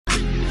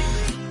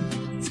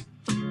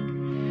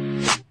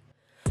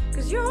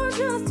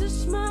just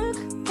a schmuck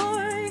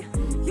boy.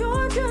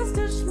 You're just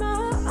a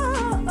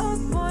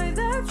schmuck boy.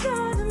 That's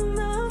not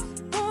enough,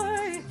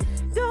 boy.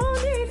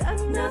 Don't need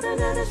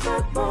another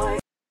schmuck boy.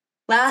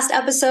 Last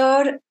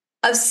episode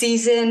of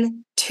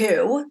season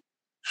 2.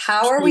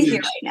 How are we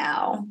here right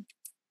now?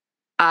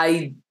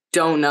 I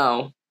don't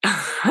know.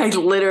 I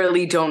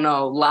literally don't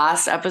know.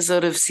 Last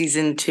episode of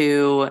season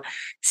 2,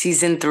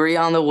 season 3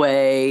 on the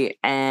way,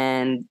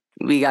 and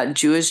we got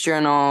Jewish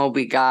Journal.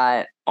 We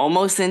got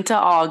almost into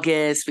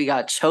August. We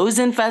got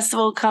Chosen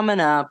Festival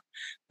coming up.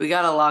 We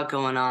got a lot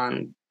going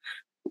on.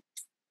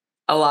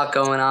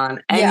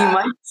 And you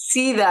might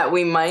see that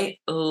we might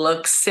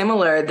look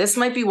similar. This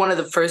might be one of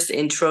the first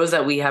intros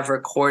that we have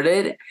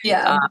recorded.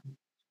 Yeah.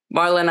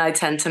 Marla and I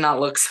tend to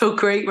not look so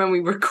great when we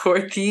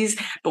record these,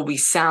 but we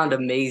sound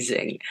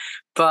amazing.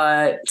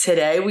 But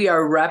today we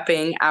are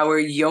repping our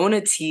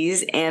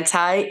Unities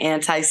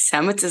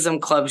Anti-Semitism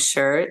Club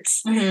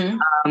shirts,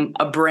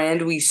 a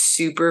brand we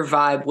super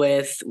vibe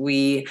with.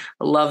 We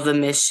love the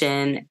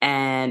mission,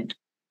 and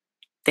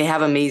they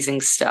have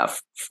amazing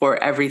stuff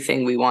for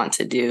everything we want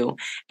to do.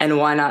 And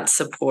why not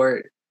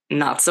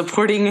not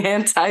supporting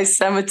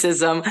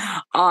anti-Semitism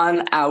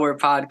on our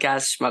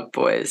podcast, Schmuck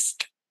Boys?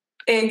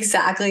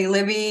 Exactly.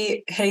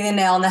 Libby hitting the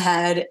nail on the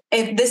head.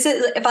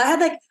 If I had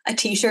like a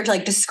t-shirt to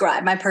like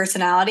describe my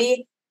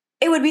personality,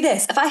 it would be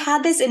this. If I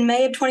had this in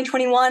May of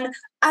 2021,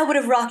 I would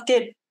have rocked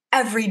it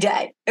every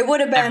day. It would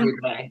have been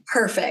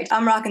perfect.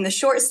 I'm rocking the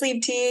short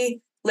sleeve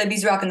tee.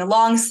 Libby's rocking the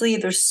long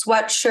sleeve. There's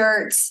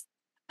sweatshirts.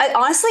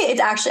 Honestly, it's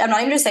actually, I'm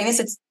not even just saying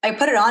this. I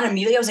put it on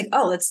immediately. I was like,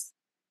 oh, it's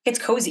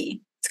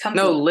cozy. It's comfy.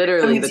 No,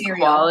 literally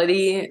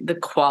the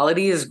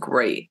quality is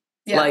great.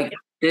 Yeah. Like,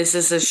 this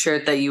is a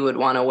shirt that you would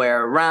want to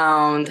wear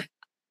around,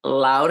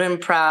 loud and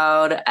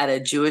proud, at a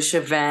Jewish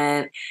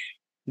event,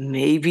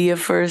 maybe a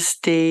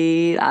first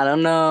date. I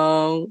don't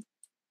know.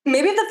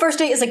 Maybe if the first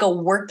date is like a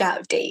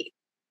workout date.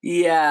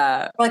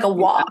 Yeah. Or like a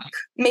walk.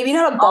 Maybe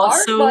not a bar,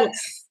 but...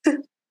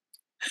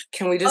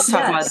 Can we just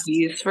talk about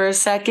these for a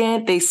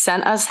second? They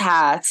sent us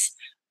hats.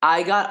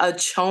 I got a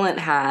Cholent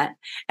hat,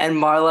 and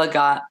Marla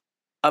got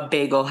a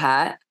bagel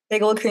hat.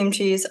 Bagel cream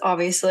cheese,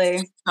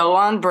 obviously. So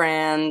on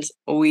brand.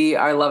 We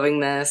are loving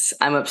this.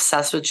 I'm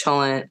obsessed with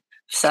Cholent,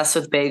 obsessed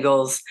with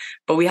bagels,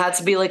 but we had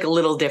to be like a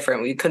little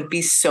different. We couldn't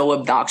be so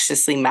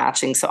obnoxiously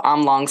matching. So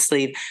I'm long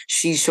sleeve,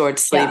 she's short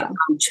sleeve,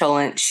 I'm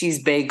Cholent,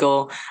 she's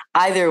bagel.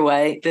 Either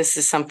way, this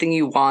is something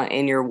you want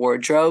in your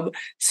wardrobe.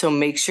 So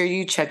make sure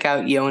you check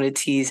out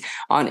Unities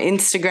on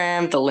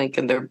Instagram, the link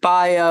in their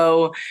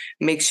bio.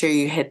 Make sure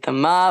you hit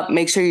them up.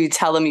 Make sure you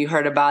tell them you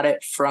heard about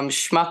it from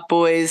Schmuck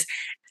Boys.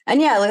 And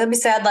yeah, like we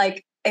said,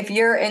 like, if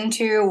you're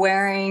into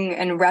wearing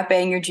and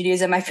repping your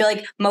Judaism, I feel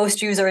like most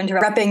Jews are into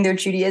repping their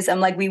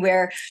Judaism. Like, we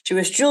wear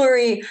Jewish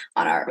jewelry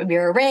we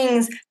wear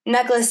rings,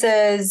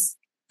 necklaces,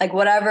 like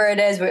whatever it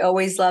is. We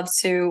always love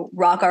to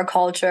rock our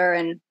culture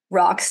and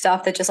rock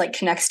stuff that just like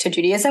connects to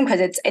Judaism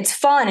because it's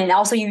fun. And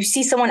also you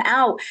see someone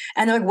out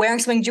and they're like wearing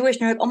something Jewish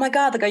and you're like, oh my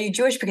God, like, are you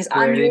Jewish? Because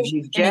I'm Jewish.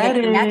 You get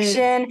a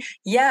connection.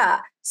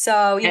 Yeah.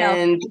 So,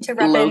 and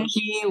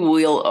low-key,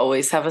 we'll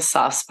always have a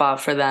soft spot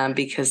for them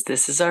because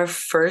this is our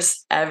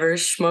first ever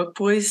Schmuck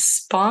Boys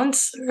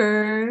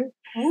sponsor.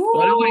 Ooh.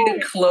 What a way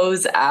to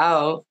close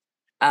out.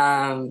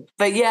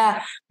 But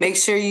yeah, make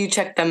sure you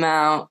check them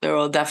out. There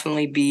will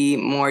definitely be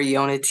more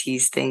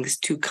Unities things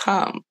to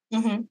come.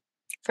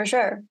 For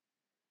sure.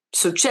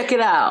 So check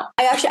it out.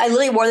 I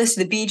literally wore this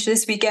to the beach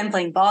this weekend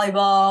playing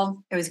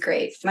volleyball. It was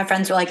great. My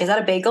friends were like, is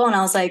that a bagel? And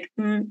I was like,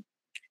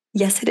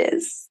 yes, it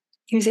is.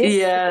 You see it?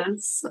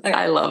 Yes. Okay.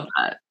 I love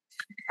that.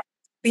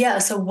 Yeah.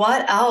 So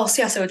what else?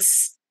 Yeah. So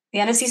it's the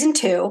end of season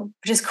 2,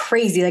 which is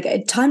crazy.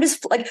 Like, time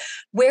just like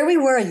where we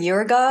were a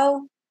year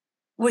ago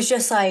was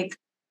just like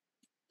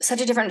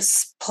such a different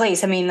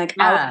place. I mean, like,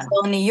 I was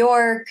still in New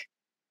York.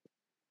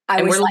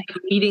 We're like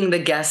meeting the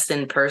guests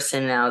in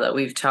person now that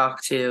we've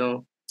talked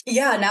to.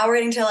 Yeah. Now we're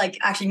getting to like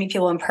actually meet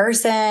people in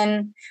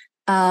person.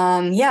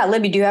 Yeah.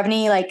 Libby, do you have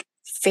any like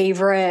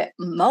favorite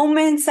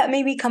moments that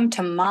maybe come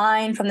to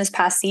mind from this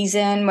past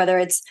season, whether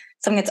it's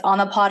something that's on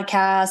the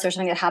podcast or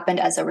something that happened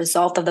as a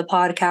result of the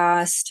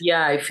podcast?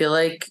 Yeah, I feel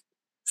like,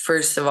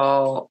 first of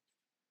all,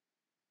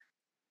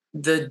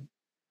 the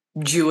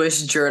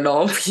Jewish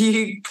Journal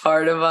being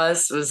part of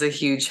us was a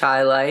huge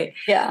highlight.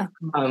 Yeah.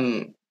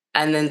 And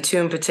then 2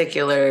 in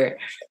particular,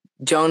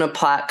 Jonah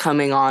Platt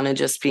coming on and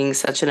just being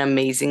such an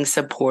amazing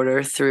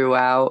supporter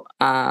throughout,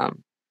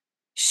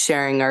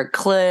 sharing our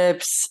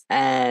clips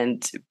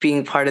and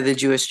being part of the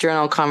Jewish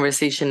Journal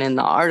conversation in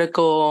the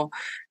article,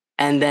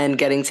 and then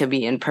getting to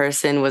be in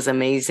person was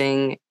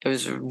amazing. It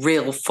was a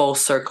real full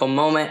circle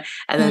moment.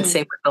 And then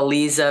same with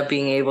Eliza,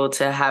 being able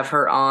to have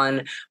her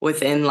on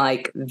within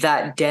like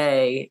that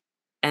day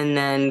and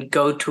then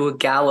go to a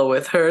gala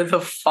with her the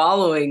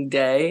following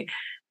day.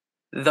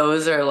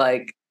 Those are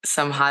like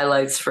some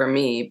highlights for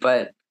me,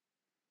 but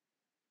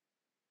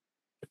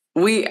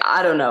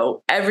I don't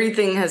know.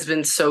 Everything has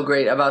been so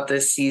great about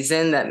this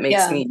season that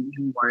makes me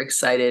even more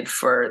excited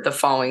for the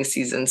following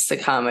seasons to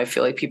come. I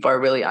feel like people are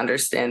really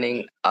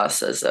understanding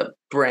us as a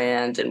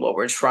brand and what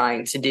we're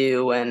trying to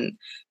do. And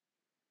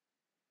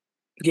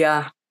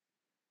yeah.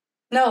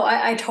 No,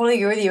 I totally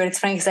agree with you. And it's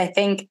funny because I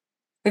think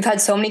we've had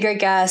so many great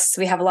guests.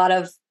 We have a lot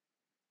of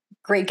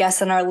great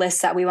guests on our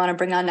list that we want to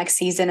bring on next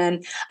season.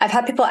 And I've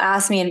had people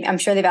ask me, and I'm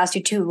sure they've asked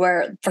you too,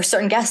 where for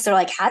certain guests, they're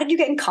like, how did you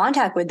get in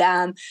contact with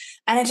them?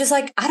 And it's just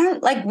like, I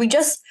don't like, we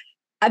just,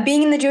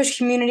 being in the Jewish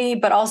community,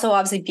 but also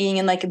obviously being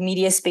in like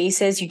media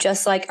spaces, you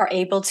just like are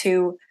able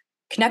to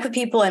connect with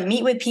people and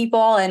meet with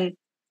people. And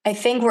I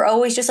think we're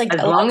always just like,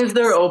 as long as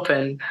they're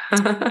open.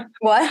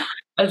 What?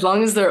 As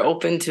long as they're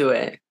open to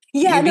it.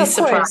 Yeah, You'd no, be of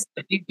surprised. course.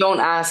 If you don't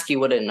ask,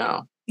 you wouldn't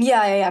know.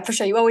 Yeah, for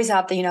sure. You always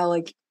have to,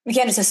 like, we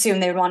can't just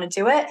assume they would want to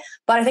do it.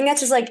 But I think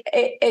that's just like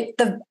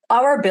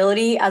our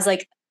ability as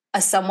like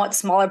a somewhat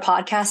smaller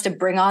podcast to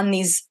bring on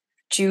these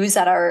Jews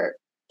that are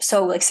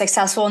so like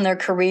successful in their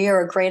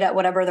career or great at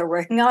whatever they're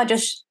working on,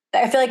 just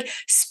I feel like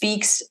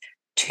speaks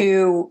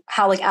to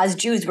how like as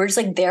Jews, we're just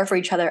like there for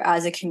each other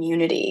as a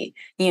community,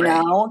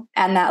 know,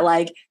 and that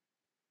like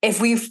if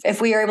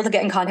we are able to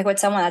get in contact with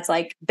someone that's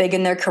like big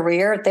in their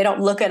career, they don't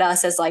look at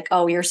us as like,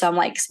 oh, you're some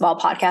like small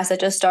podcast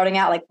that's just starting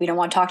out. Like, we don't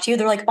want to talk to you.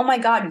 They're like, oh my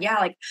God, yeah,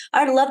 like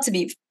I'd love to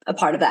be a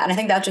part of that. And I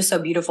think that's just so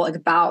beautiful, like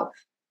about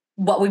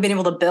what we've been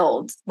able to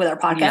build with our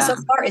podcast so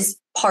far is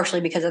partially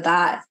because of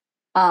that.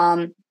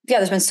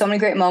 There's been so many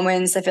great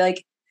moments. I feel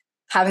like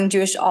having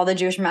all the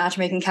Jewish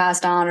matchmaking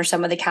cast on or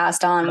some of the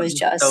cast on was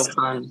just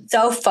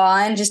so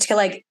fun just to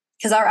like,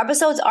 because our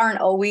episodes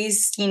aren't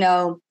always,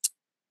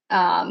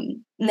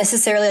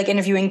 necessarily like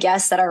interviewing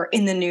guests that are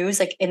in the news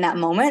like in that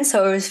moment,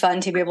 so it was fun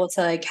to be able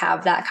to like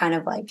have that kind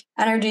of like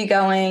energy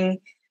going.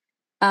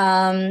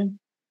 I don't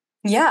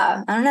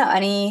know,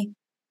 I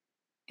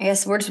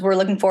guess we're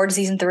looking forward to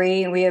season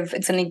 3, and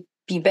it's gonna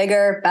be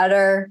bigger,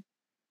 better,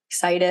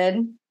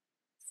 excited,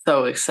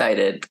 so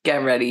excited.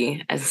 Get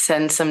ready and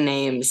send some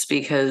names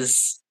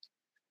because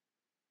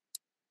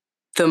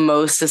the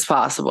most is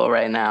possible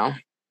right now.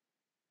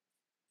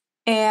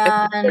 And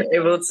if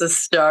we're able to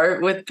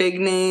start with big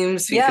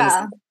names, we can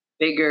start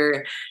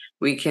bigger.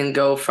 We can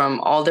go from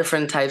all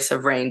different types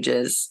of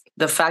ranges.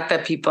 The fact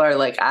that people are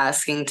like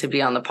asking to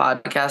be on the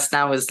podcast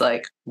now is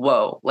like,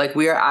 whoa, like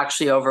we are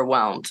actually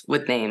overwhelmed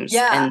with names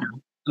and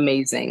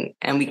amazing.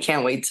 And we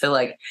can't wait to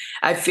like,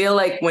 I feel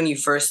like when you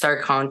first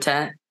start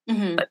content, like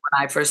when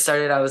I first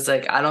started, I was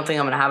like, I don't think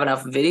I'm going to have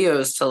enough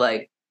videos to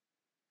like,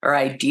 or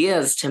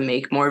ideas to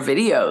make more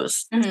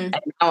videos. And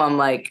now I'm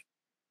like,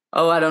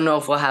 oh, I don't know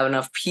if we'll have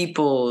enough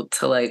people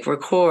to like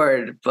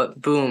record,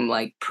 but boom,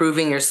 like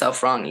proving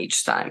yourself wrong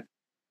each time.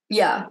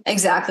 Yeah,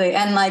 exactly.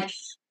 And like,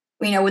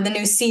 with the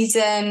new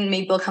season,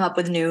 maybe we'll come up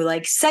with new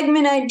like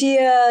segment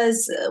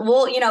ideas. It's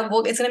going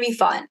to be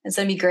fun. It's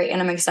going to be great.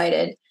 And I'm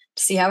excited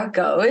to see how it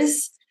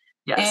goes.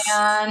 Yes.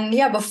 And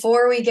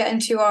before we get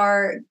into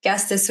our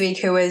guest this week,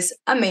 who is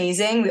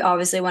amazing, we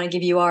obviously want to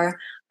give you our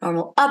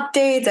normal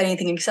updates,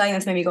 anything exciting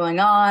that's maybe going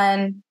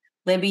on.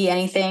 Libby,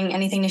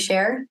 anything to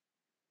share?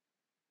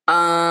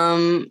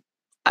 I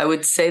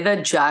would say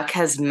that Jack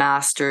has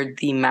mastered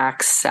the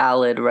mac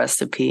salad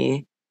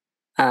recipe.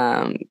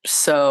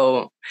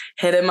 So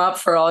hit him up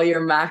for all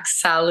your mac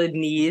salad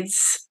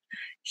needs.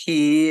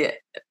 He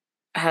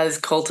has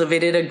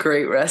cultivated a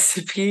great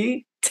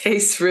recipe.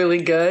 Tastes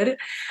really good.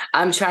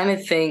 I'm trying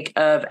to think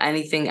of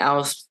anything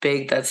else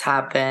big that's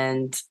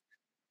happened.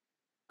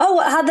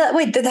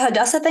 Oh, did the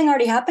Hadassah thing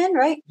already happen,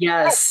 right?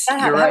 Yes, you're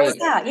right. How was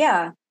that?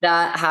 Yeah.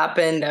 That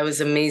happened. That was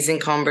amazing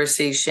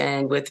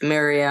conversation with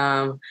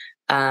Miriam.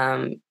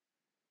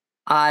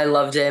 I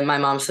loved it. My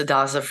mom's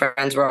Hadassah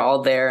friends were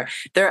all there.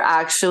 They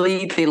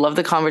love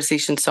the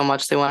conversation so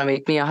much. They want to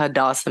make me a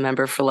Hadassah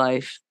member for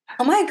life.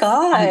 Oh my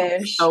gosh.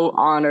 I'm so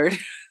honored.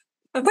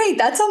 Wait,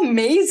 that's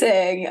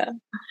amazing.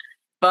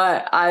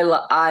 But I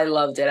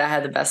loved it. I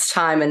had the best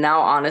time. And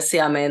now, honestly,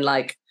 I'm in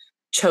like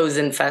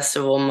Chosen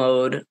Festival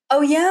mode.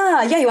 Oh,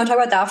 yeah. Yeah. You want to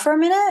talk about that for a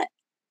minute?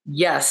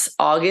 Yes.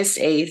 August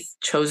 8th,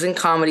 Chosen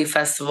Comedy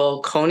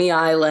Festival, Coney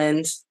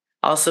Island.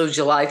 Also,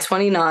 July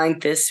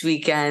 29th, this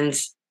weekend,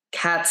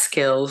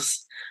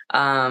 Catskills.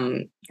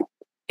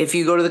 If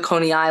you go to the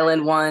Coney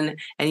Island one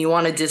and you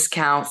want a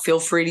discount, feel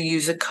free to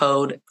use a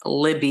code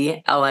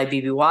Libby,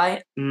 Libby,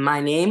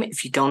 my name.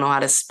 If you don't know how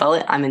to spell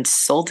it, I'm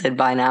insulted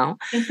by now.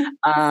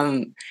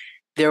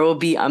 There will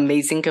be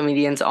amazing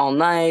comedians all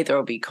night. There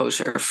will be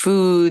kosher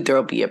food. There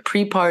will be a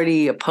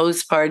pre-party, a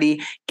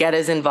post-party. Get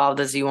as involved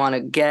as you want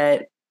to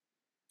get.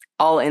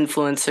 All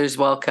influencers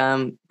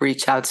welcome.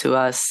 Reach out to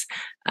us.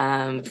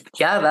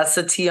 That's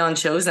the tea on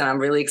Chosen. I'm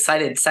really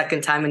excited.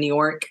 Second time in New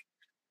York.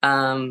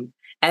 And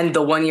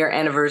the 1-year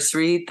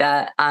anniversary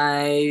that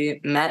I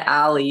met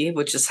Ali,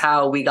 which is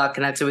how we got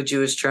connected with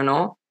Jewish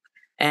Journal.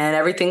 And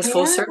everything's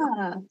full circle.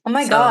 Oh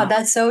my God,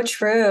 that's so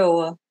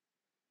true.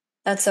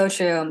 That's so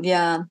true.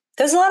 Yeah.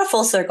 There's a lot of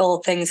full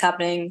circle things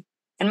happening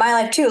in my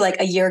life too. Like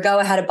a year ago,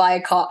 I had to buy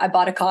a car. I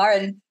bought a car,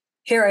 and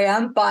here I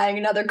am buying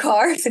another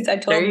car since I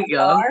told my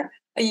car.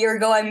 A year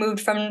ago, I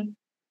moved from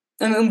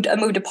I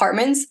moved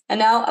apartments, and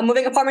now I'm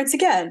moving apartments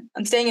again.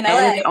 I'm staying in LA.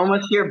 And it's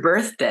almost your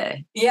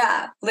birthday.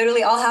 Yeah,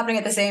 literally all happening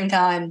at the same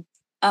time.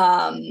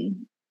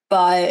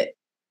 But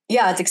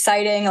yeah, it's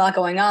exciting. A lot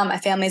going on. My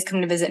family's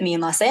coming to visit me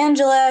in Los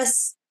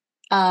Angeles.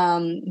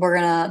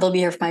 They'll be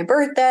here for my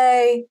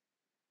birthday.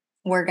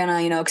 We're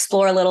gonna,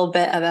 explore a little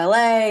bit of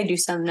LA, do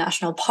some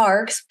national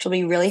parks, which will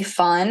be really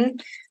fun.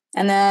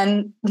 And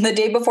then the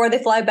day before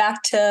they fly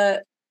back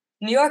to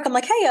New York, I'm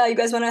like, hey, you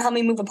guys want to help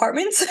me move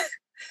apartments?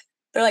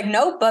 They're like,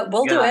 nope, but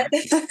we'll do it.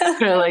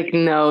 They're like,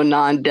 no,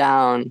 not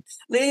down.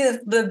 Literally,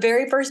 the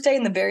very first day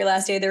and the very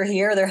last day they're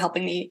here, they're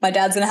helping me. My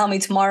dad's gonna help me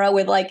tomorrow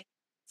with like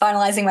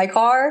finalizing my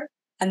car,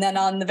 and then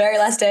on the very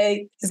last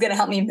day, he's gonna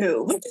help me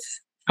move.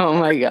 Oh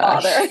my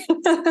gosh.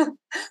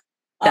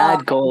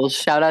 Dad goals.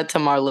 Shout out to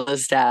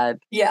Marla's dad.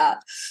 Yeah.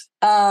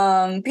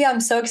 But yeah,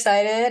 I'm so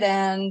excited,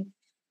 and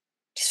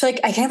just like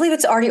I can't believe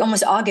it's already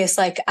almost August.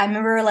 Like I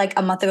remember like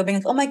a month ago being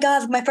like, oh my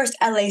God, my first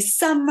LA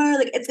summer.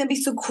 Like it's gonna be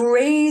so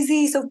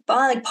crazy, so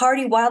fun, like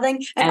party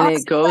wilding. And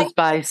honestly, it goes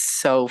by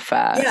so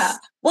fast. Yeah.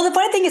 Well, the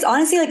funny thing is,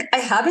 honestly, like I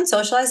have been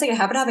socializing, I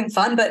have been having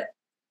fun, but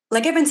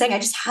like I've been saying, I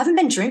just haven't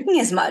been drinking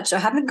as much. I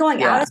haven't been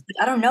going out as much.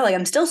 I don't know. Like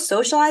I'm still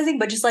socializing,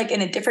 but just like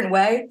in a different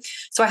way.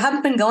 So I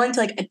haven't been going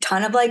to like a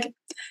ton of like,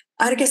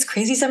 I guess,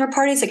 crazy summer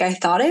parties like I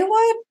thought I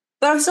would,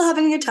 but I'm still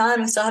having a good time.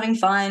 I'm still having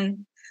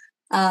fun.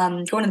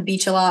 Going to the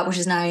beach a lot, which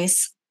is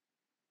nice.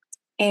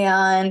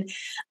 And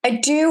I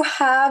do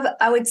have,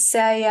 I would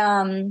say,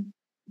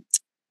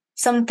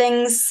 some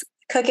things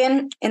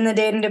cooking in the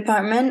dating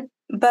department.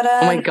 But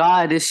oh my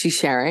God, is she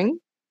sharing?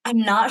 I'm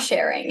not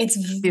sharing. It's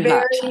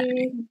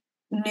very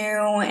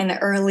new and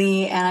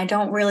early, and I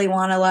don't really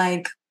want to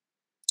like.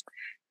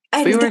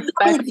 We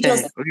respect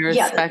it. We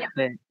respect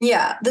it.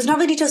 Yeah, there's not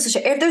really details to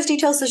share. If there's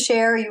details to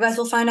share, you guys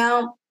will find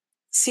out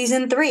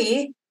season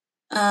 3.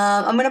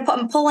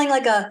 I'm pulling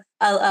like a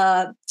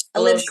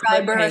Liv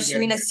Schreiber,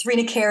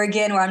 Serena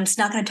Kerrigan, where I'm just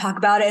not going to talk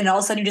about it, and all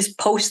of a sudden you just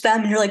post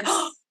them, and you're like,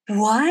 oh,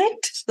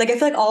 what? Like I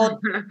feel like all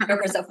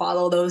photographers that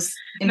follow those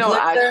influencers, no,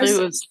 actually,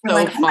 it was so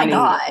like, funny. Oh my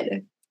God,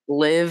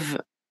 Liv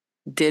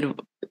did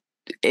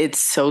it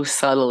so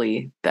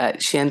subtly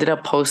that she ended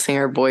up posting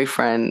her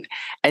boyfriend,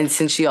 and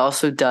since she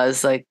also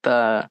does like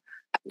the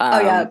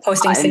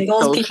posting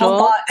singles, people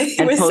thought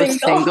it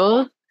was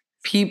single.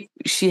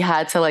 She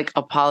had to like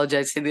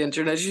apologize to the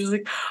internet. She was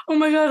like, oh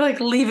my God, like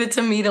leave it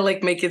to me to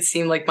like make it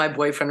seem like my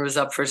boyfriend was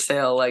up for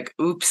sale. Like,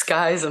 oops,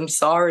 guys, I'm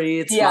sorry.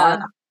 It's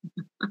not.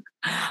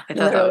 I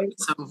thought that was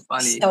so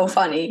funny. So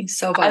funny.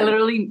 So funny. I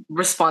literally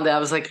responded. I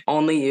was like,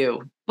 only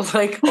you.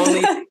 Like,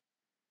 only I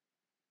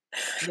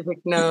was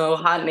like, no,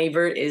 hot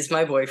neighbor is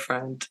my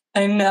boyfriend.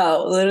 I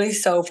know. Literally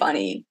so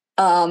funny.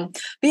 But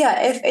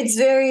yeah,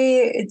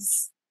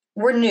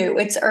 we're new.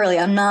 It's early.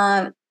 I'm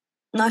not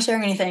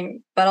sharing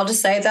anything, but I'll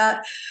just say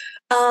that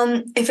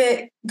if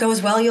it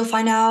goes well, you'll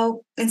find out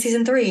in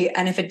season 3.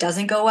 And if it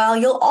doesn't go well,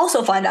 you'll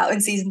also find out in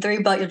season 3,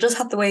 but you'll just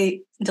have to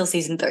wait until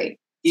season 3.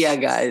 Yeah,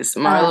 guys.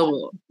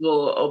 Marla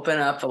will open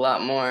up a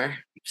lot more.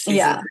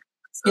 Yeah.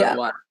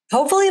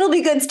 Hopefully it'll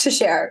be good to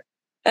share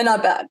and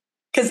not bad.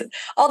 Because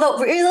although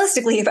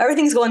realistically, if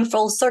everything's going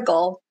full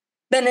circle,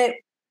 then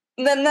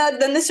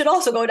this should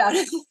also go down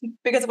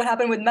because of what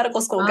happened with medical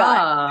school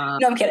guy.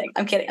 No, I'm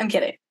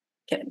kidding.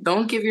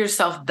 Don't give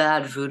yourself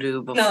bad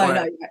voodoo before.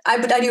 No, I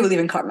do believe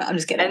in karma. I'm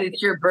just kidding. And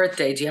it's your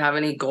birthday. Do you have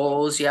any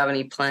goals? Do you have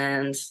any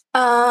plans?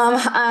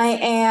 I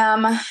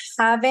am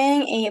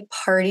having a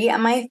party at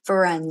my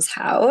friend's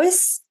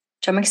house,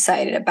 which I'm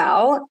excited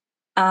about.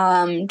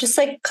 Just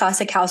like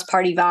classic house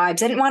party vibes.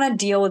 I didn't want to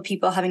deal with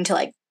people having to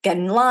like get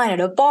in line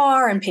at a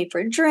bar and pay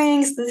for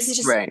drinks. This is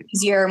just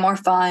easier, more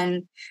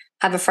fun.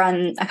 Have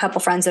a couple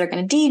friends that are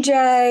going to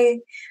DJ.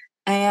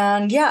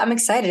 And yeah, I'm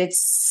excited.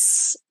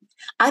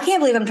 I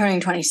can't believe I'm turning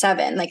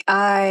 27. Like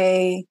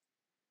I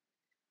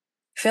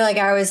feel like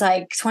I was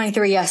like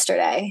 23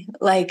 yesterday.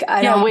 Like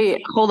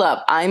wait, hold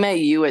up. I met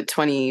you at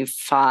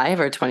 25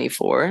 or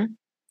 24.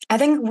 I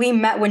think we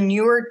met when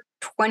you were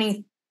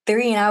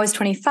 23 and I was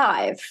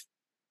 25.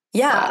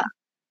 Yeah.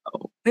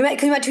 Wow. We met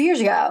 2 years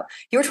ago.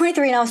 You were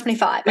 23 and I was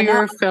 25. We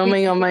were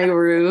filming on my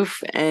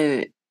roof,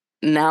 and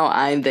now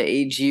I'm the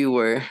age you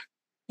were.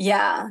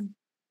 Yeah.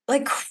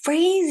 Like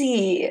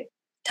crazy.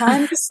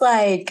 Time just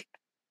like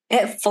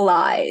it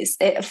flies.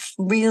 It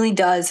really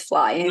does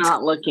fly. I'm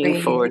not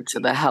looking forward to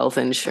the health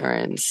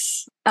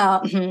insurance.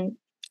 But you can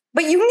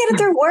get it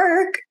through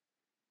work.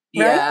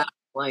 Right? Yeah,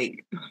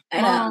 like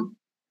I know.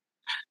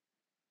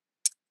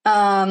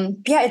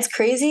 Yeah, it's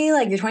crazy.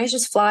 Like your 20s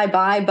just fly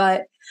by,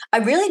 but I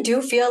really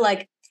do feel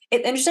like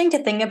it's interesting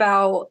to think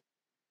about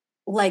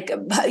like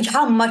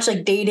how much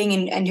like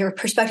dating and your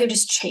perspective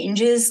just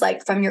changes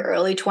like from your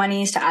early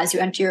 20s to as you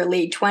enter your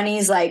late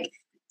 20s. Like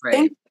I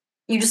think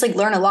you just like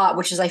learn a lot,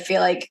 which is I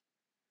feel like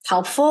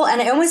helpful.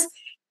 And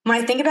when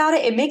I think about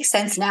it, it makes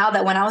sense now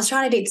that when I was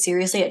trying to date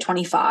seriously at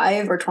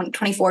 25 or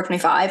 24,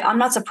 25, I'm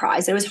not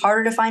surprised. It was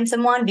harder to find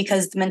someone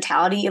because the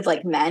mentality of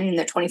like men in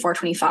their 24,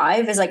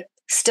 25 is like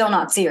still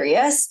not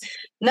serious.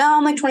 Now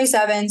I'm like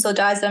 27. So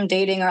guys that I'm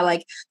dating are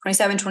like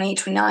 27, 28,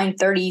 29,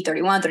 30,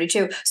 31,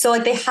 32. So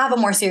like they have a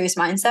more serious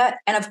mindset.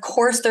 And of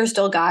course, there's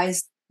still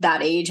guys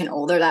that age and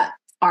older that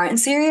aren't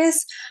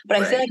serious. But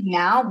I feel like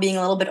now being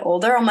a little bit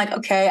older, I'm like,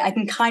 okay, I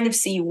can kind of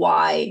see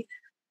why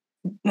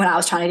when I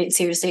was trying to date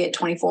seriously at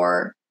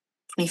 24,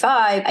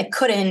 25, I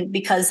couldn't,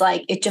 because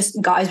like it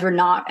just, guys were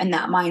not in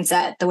that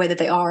mindset the way that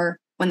they are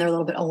when they're a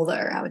little bit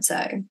older, I would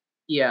say.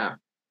 Yeah.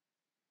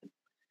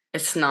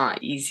 It's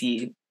not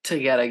easy to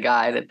get a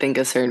guy to think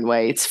a certain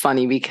way. It's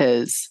funny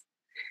because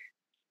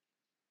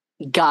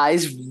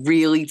guys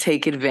really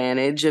take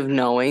advantage of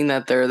knowing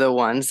that they're the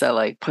ones that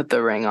like put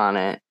the ring on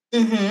it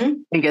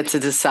and get to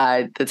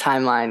decide the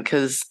timeline.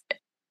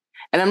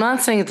 And I'm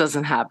not saying it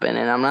doesn't happen,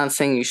 and I'm not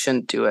saying you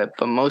shouldn't do it,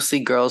 but mostly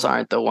girls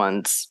aren't the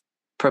ones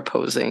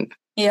proposing.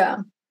 Yeah.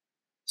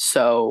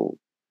 So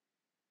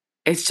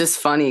it's just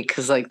funny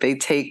because like they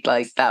take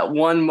like that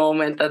one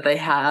moment that they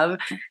have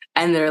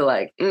and they're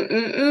like,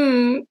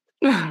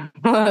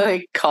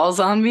 like calls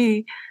on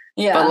me.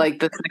 Yeah. But like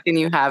the second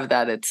you have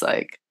that, it's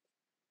like,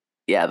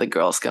 yeah, the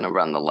girl's gonna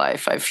run the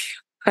life. I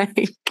feel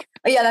like.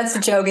 Yeah, that's the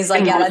joke. Is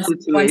like, yeah, that's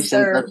once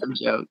they're, that's a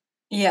joke.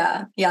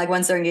 Yeah, like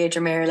once they're engaged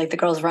or married, like the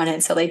girls run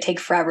it, so they take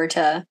forever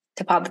to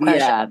pop the question.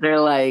 Yeah, they're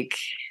like,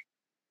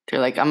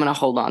 I'm gonna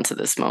hold on to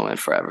this moment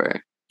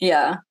forever.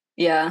 Yeah.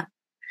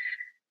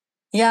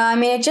 I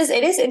mean, it is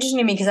interesting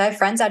to me because I have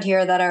friends out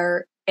here that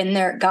are in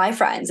their guy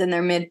friends in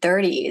their mid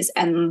 30s,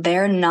 and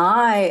they're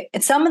not.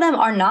 Some of them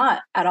are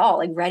not at all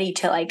like ready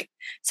to like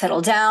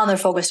settle down. They're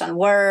focused on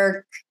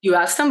work. You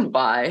ask them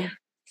why?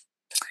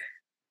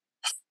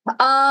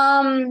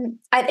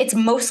 It's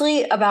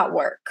mostly about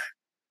work.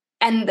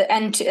 And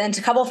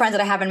a couple of friends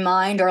that I have in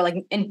mind are like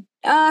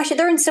actually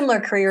they're in similar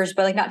careers,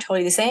 but like not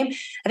totally the same.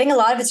 I think a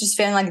lot of it's just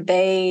feeling like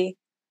they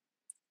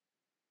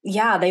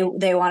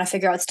want to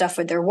figure out stuff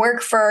with their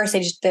work first.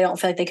 They don't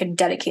feel like they could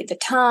dedicate the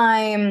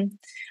time.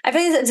 I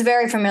feel like it's a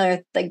very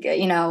familiar, like,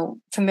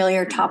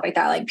 familiar topic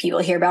that like people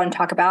hear about and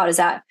talk about, is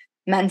that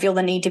men feel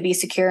the need to be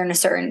secure in a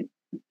certain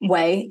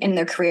way in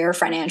their career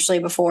financially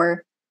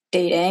before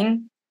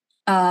dating.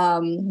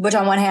 Which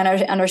on one hand I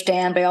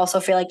understand, but I also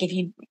feel like if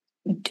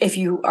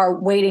you are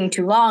waiting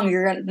too long,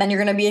 you're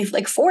going to be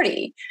like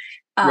 40.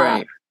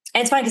 Right.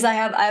 And it's funny because I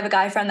have a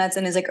guy friend that's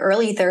in his like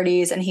early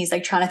 30s, and he's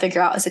like trying to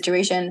figure out a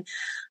situation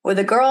with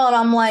a girl. And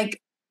I'm like,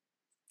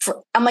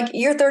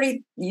 you're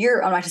 30,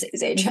 I'm not to say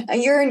his age.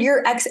 You're in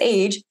your ex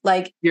age,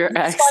 like your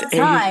ex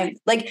time.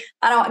 Like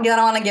I don't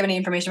want to give any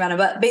information about it,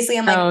 but basically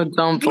I'm like, no,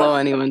 don't blow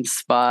anyone's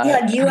spot.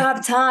 Yeah, you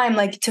have time,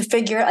 like to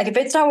figure like if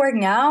it's not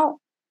working out,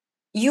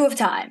 you have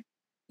time.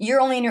 You're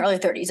only in your early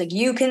 30s. Like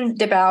you can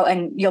dip out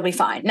and you'll be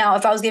fine. Now,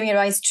 if I was giving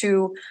advice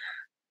to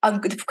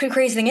the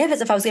crazy thing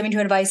is if I was giving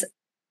advice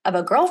of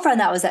a girlfriend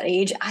that was that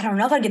age, I don't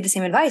know if I'd give the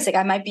same advice. Like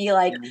I might be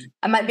like,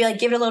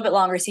 give it a little bit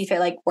longer, see if it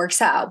like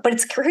works out. But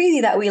it's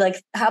crazy that we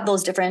like have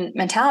those different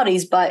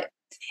mentalities, but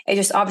it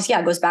just obviously,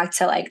 it goes back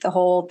to like the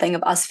whole thing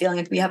of us feeling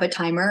like we have a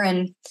timer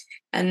and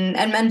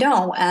men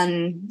don't.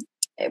 And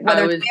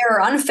whether it's fair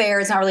or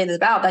unfair, it's not really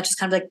about. That's just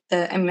kind of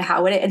like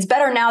how it is. It's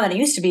better now than it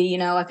used to be. I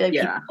feel like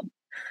people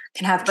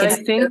can have kids.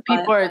 But I think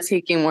people are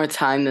taking more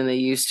time than they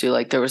used to.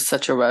 Like there was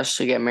such a rush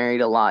to get married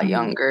a lot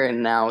younger,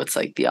 and now it's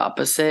like the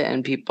opposite,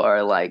 and people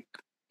are like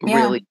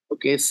really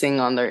focusing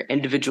on their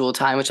individual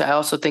time, which I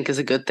also think is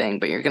a good thing.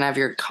 But you're gonna have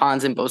your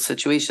cons in both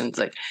situations.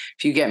 Like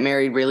if you get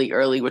married really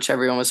early, which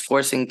everyone was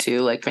forcing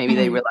to, like maybe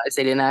they realized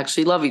they didn't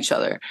actually love each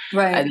other.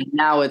 Right. And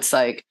now it's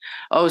like,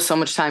 oh, so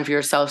much time for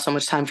yourself, so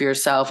much time for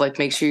yourself. Like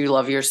make sure you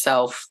love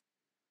yourself.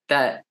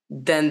 That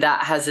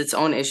has its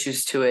own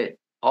issues to it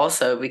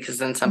also, because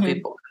then some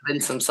people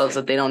convince themselves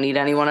that they don't need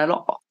anyone at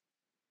all.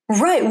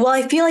 Right. Well,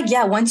 I feel like,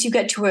 once you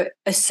get to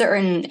a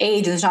certain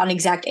age, and it's not an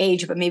exact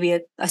age, but maybe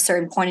a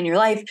certain point in your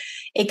life,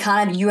 it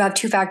kind of, you have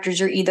two factors.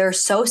 You're either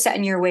so set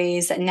in your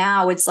ways that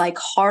now it's like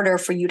harder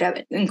for you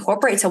to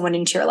incorporate someone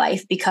into your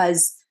life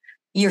because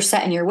you're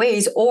set in your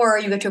ways, or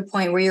you get to a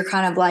point where you're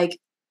kind of like,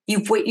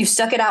 you've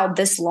stuck it out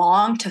this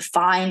long to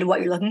find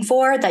what you're looking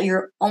for that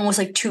you're almost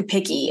like too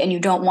picky and you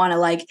don't want to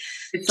like.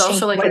 It's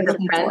also like a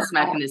defense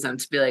mechanism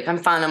to be like, I'm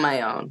fine on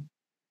my own.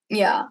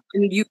 Yeah.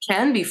 And you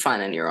can be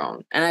fine on your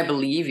own. And I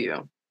believe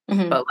you.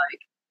 But like,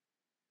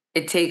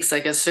 it takes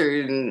like a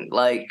certain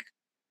like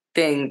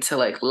thing to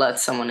like let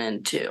someone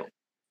in too.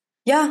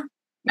 Yeah.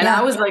 And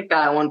I was like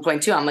that at one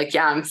point too. I'm like,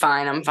 yeah, I'm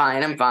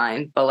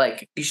fine. But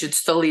like, you should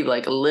still leave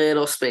like a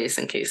little space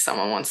in case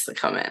someone wants to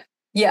come in.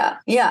 Yeah.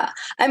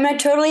 I mean, I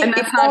totally. And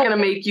that's not going to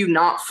make you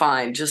not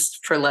fine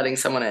just for letting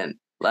someone in.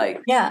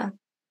 Like, yeah.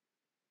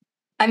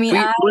 I mean,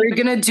 we're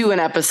going to do an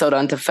episode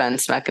on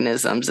defense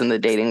mechanisms in the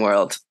dating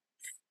world.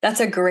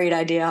 That's a great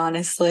idea,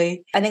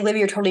 honestly. I think, Libby,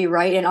 you're totally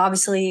right. And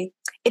obviously,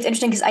 it's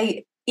interesting because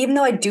even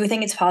though I do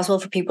think it's possible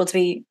for people to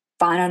be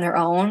fine on their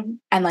own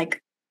and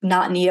like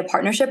not need a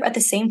partnership, at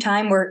the same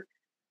time, we're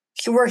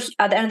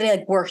at the end of the day,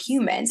 like we're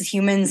humans.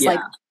 Humans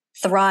like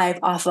thrive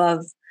off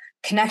of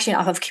connection,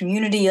 off of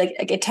community. Like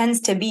it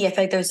tends to be, I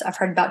feel like I've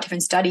heard about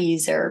different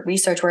studies or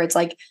research where it's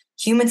like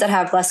humans that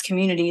have less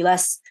community,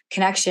 less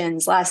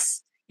connections,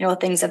 less,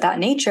 things of that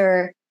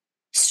nature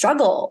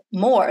struggle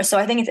more. So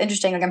I think it's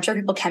interesting. Like, I'm sure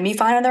people can be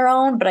fine on their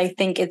own, but I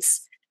think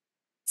it's,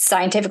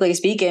 scientifically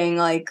speaking,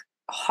 like,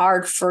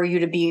 hard for you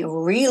to be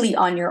really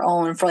on your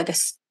own for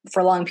for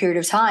a long period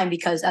of time,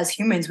 because as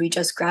humans, we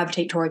just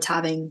gravitate towards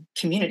having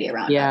community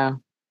around us. Yeah.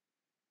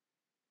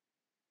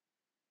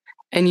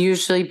 And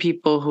usually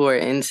people who are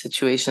in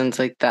situations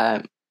like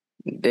that,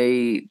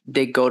 they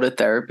go to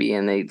therapy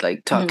and they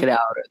like talk it out.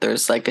 Or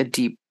there's like a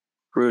deep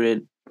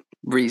rooted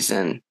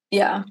reason.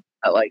 Yeah.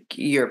 That, like,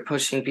 you're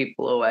pushing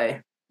people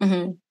away.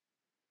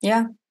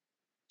 Yeah.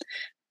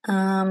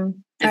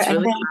 It's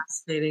really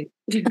fascinating.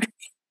 We could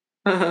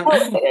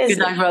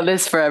talk about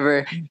this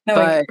forever.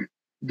 But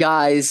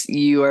guys,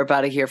 you are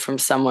about to hear from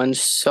someone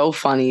so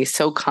funny,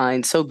 so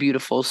kind, so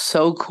beautiful,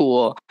 so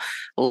cool.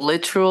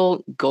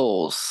 Literal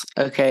goals.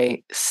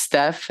 Okay.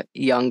 Steph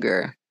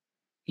Younger.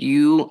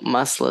 You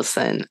must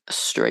listen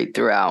straight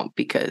throughout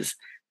because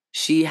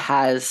she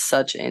has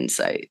such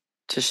insight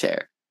to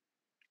share.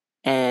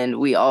 And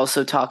we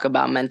also talk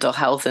about mental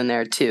health in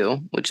there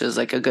too, which is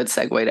like a good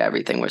segue to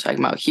everything we're talking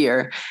about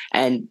here,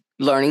 and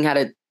learning how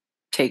to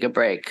take a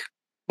break,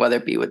 whether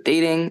it be with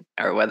dating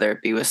or whether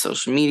it be with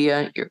social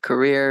media, your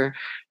career.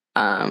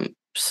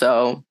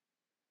 So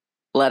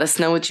let us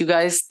know what you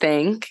guys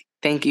think.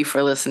 Thank you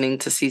for listening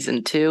to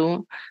season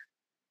 2.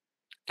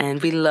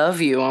 And we love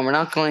you, and we're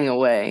not going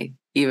away,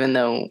 even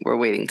though we're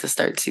waiting to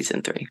start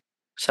season 3.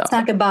 So it's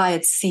not goodbye,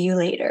 it's see you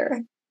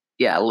later.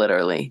 Yeah,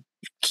 literally.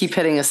 Keep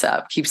hitting us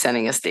up. Keep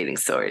sending us dating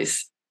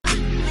stories.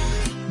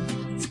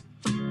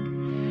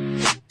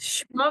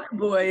 Schmuck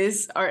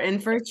boys are in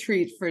for a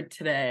treat for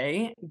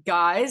today.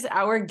 Guys,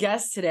 our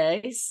guest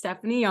today,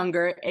 Stefanie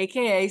Younger,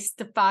 aka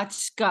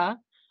Stefachka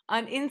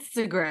on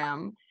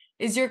Instagram,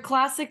 is your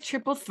classic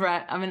triple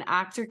threat of an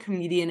actor,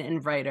 comedian,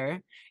 and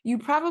writer. You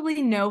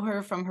probably know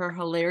her from her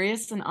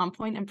hilarious and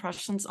on-point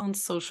impressions on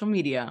social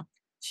media.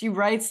 She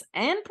writes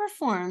and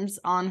performs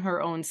on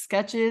her own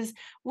sketches,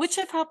 which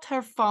have helped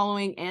her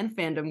following and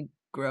fandom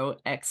grow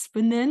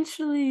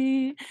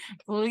exponentially.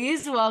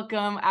 Please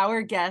welcome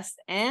our guest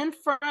and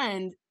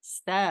friend,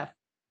 Steph.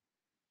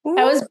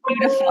 That was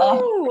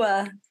beautiful.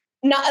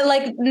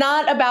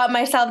 Not about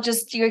myself,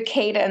 just your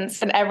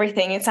cadence and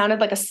everything. It sounded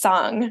like a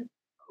song.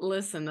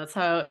 Listen, that's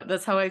how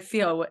I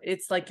feel.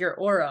 It's like your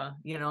aura,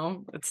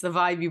 it's the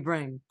vibe you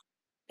bring.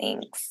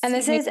 Thanks. And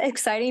this is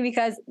exciting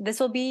because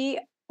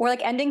we're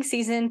like ending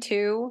season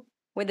 2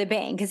 with a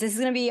bang, because this is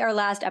going to be our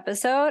last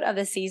episode of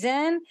the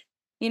season.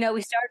 We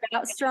started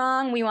out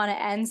strong. We want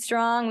to end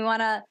strong. We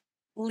want to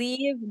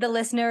leave the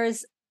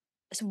listeners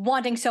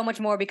wanting so much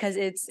more, because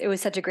it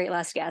was such a great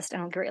last guest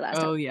and a great last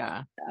episode.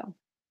 Yeah. So.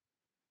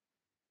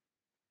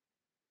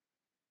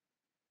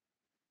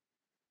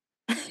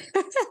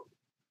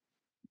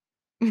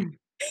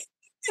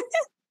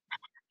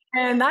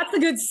 And that's a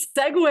good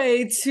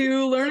segue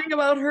to learning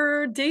about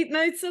her date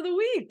nights of the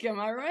week. Am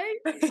I right?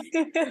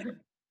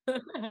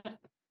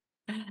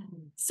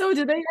 So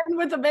did they end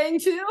with a bang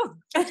too?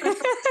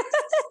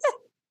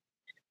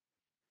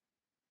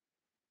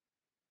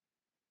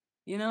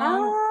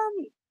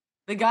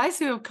 The guys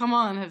who have come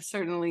on have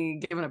certainly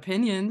given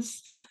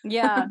opinions.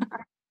 Yeah.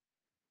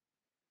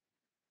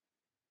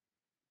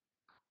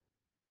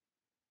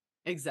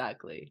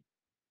 Exactly.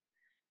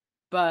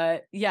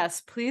 But yes,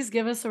 please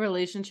give us a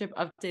relationship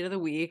update of the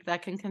week.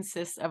 That can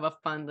consist of a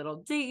fun little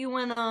date you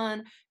went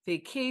on,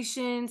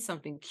 vacation,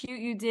 something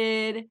cute you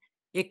did.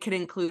 It could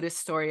include a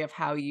story of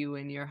how you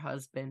and your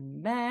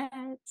husband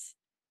met.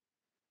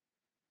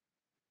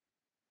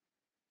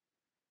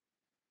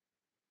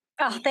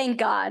 Oh, thank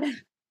God.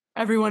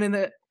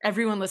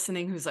 Everyone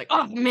listening who's like,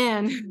 oh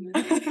man.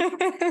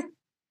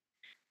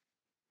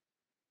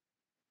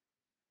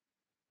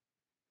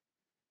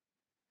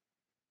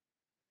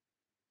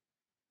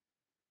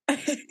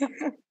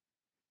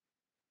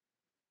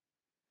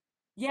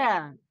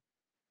 Yeah.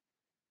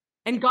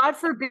 And God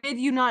forbid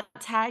you not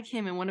tag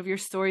him in one of your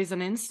stories on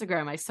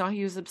Instagram. I saw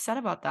he was upset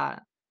about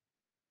that.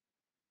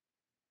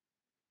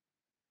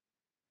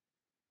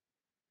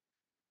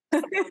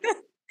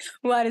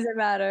 Why does it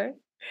matter?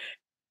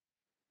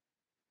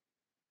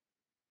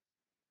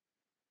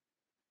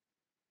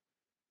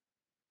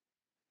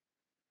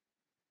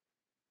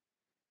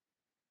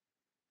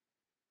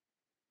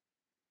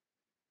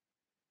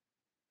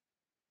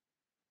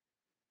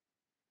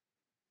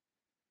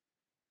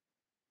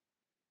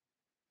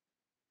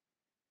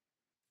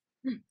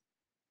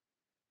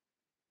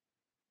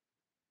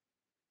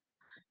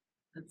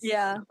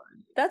 Yeah,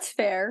 that's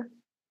fair.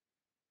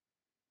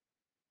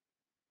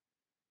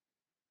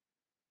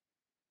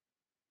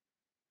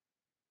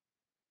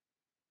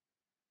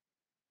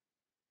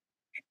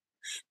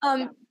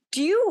 Do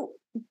you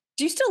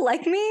still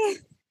like me?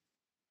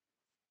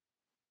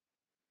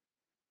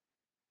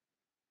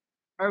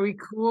 Are we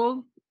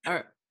cool?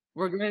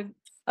 We're good?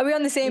 Are we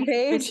on the same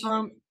page?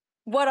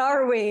 What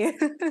are we?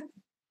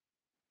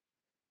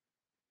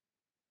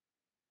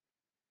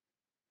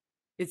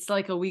 It's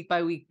like a week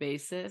by week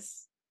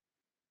basis.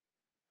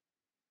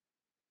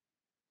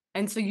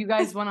 And so you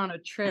guys went on a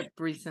trip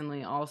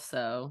recently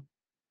also.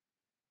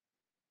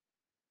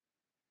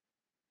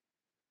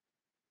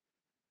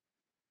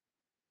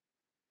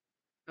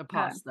 The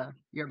pasta.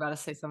 You're about to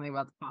say something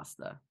about the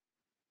pasta.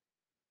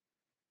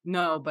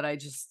 No,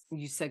 but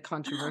you said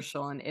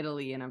controversial in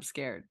Italy and I'm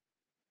scared.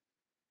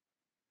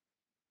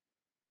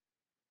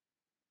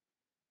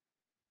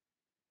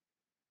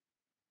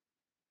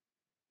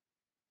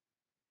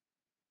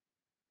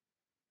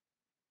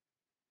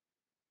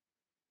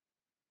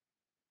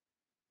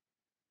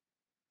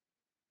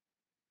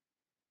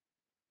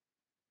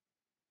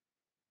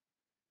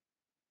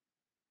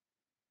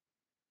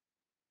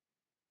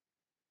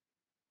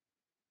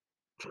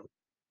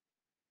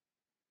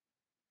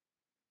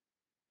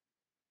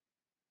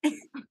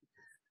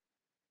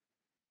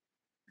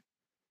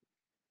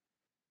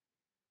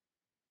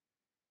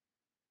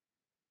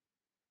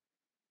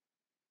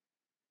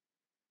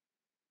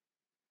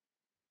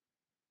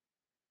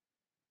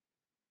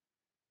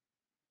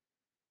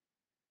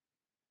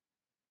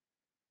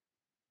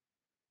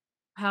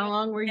 How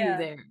long were you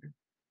there?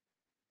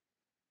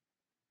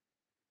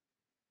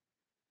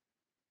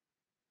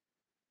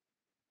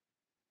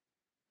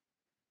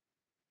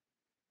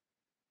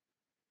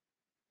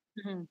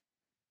 Mm-hmm.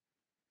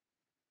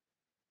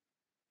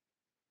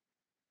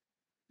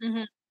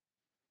 Mm-hmm.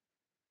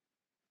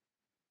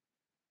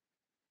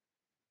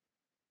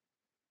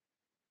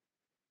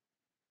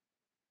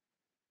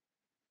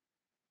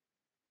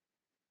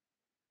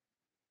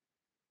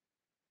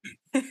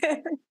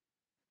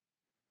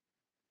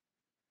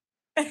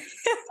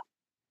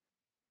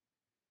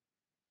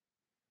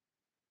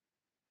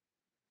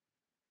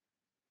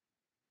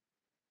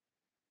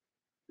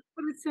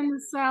 But it's in the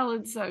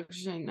salad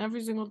section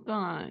every single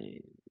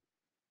time.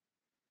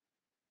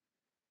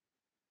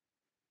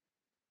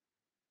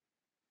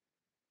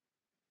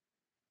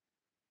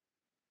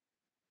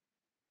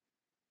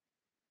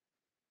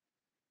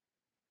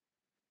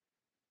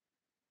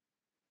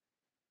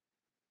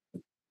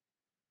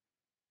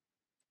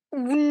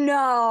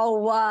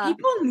 No.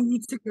 People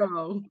need to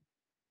go.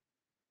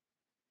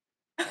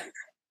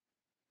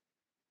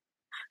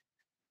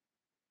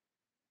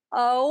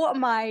 Oh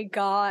my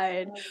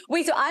God.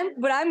 Wait, so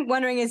what I'm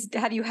wondering is,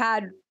 have you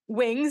had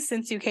wings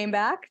since you came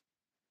back?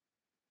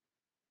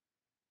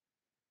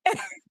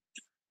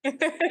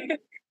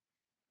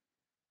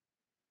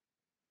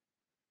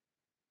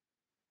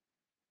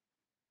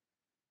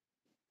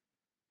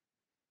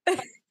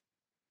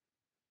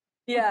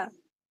 Yeah.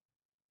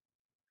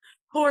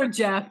 Poor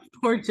Jeff.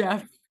 Poor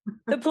Jeff.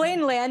 The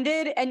plane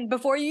landed, and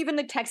before you even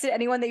texted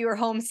anyone that you were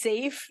home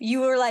safe,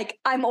 you were like,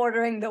 I'm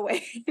ordering the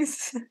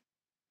wings.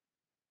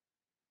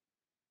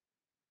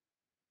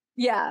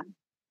 Yeah.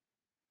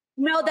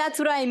 No, that's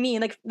what I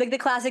mean. Like the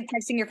classic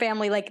texting your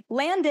family, like,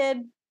 landed.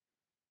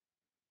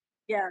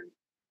 Yeah.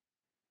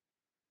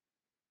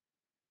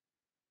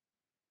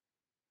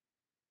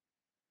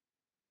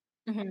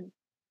 Hmm.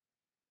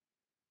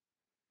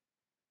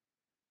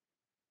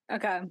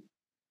 Okay.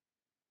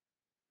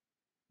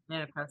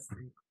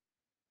 Manifesting.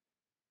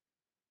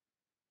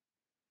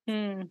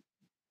 Hmm.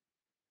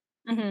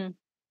 Hmm.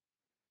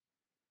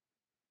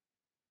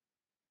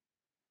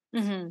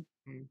 Hmm.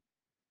 Mm.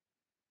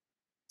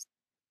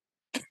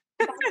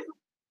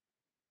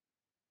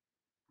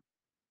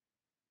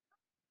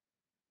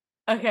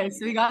 Okay,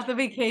 so we got the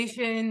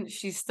vacation.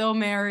 She's still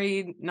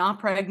married, not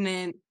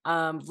pregnant,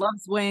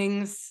 loves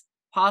wings,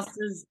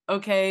 pasta's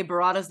okay,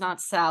 burrata's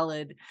not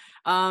salad.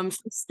 So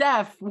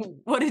Steph,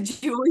 what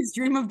did you always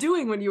dream of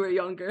doing when you were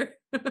younger?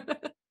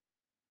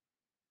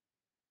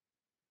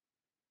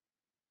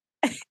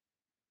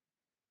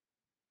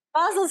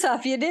 Mazel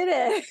tov, you did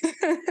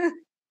it.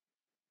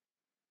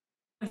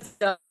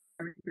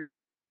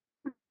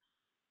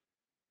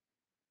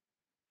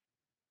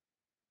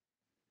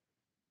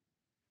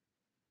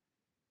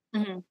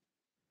 Hmm.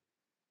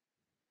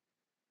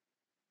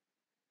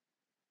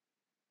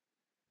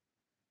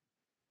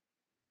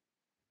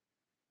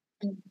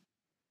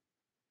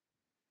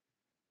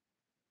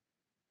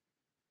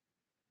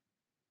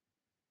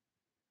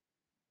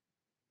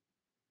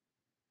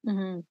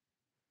 Hmm.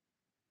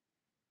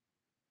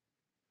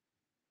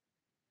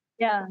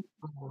 Yeah.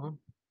 Uh-huh.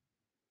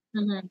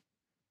 Hmm.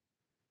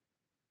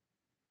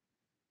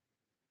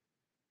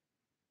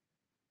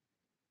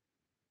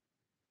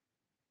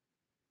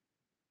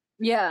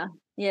 Yeah.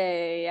 Yeah.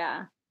 Yeah.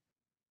 Yeah.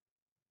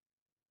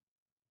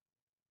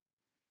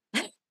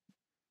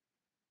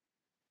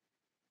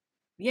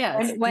 Yeah,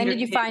 it's When Peter did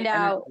you Kid find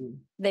out energy.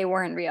 they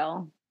weren't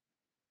real?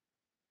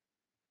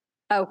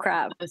 Oh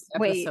crap. This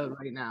Wait. episode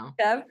right now.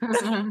 Steph?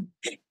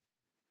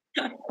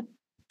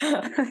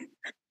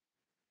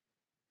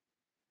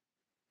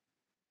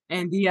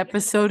 And the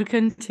episode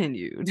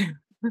continued.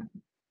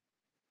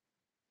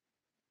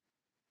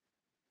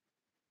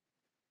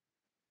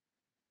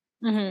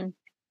 Hmm.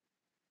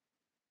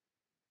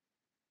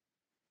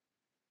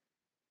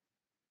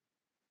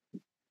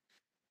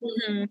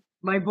 Hmm.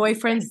 My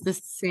boyfriend's the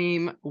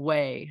same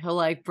way. He'll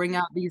like bring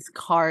out these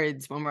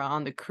cards when we're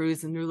on the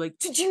cruise and they're like,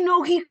 "Did you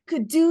know he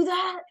could do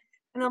that?"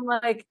 And I'm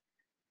like,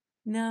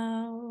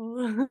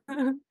 No.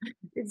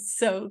 It's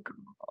so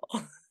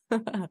cool.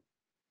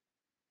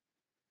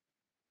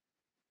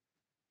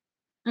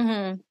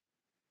 Mm-hmm.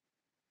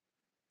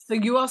 So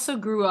you also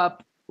grew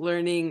up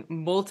learning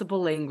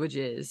multiple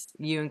languages.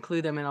 You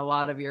include them in a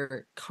lot of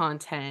your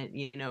content,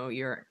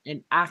 you're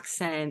an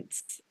accent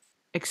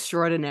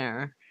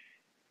extraordinaire.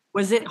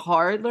 Was it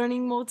hard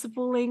learning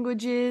multiple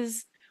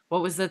languages?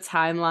 What was the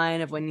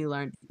timeline of when you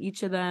learned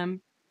each of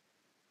them?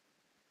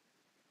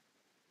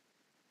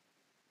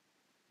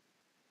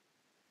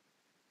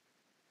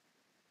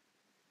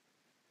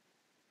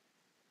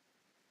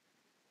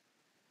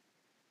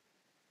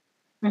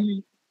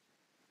 Mm-hmm.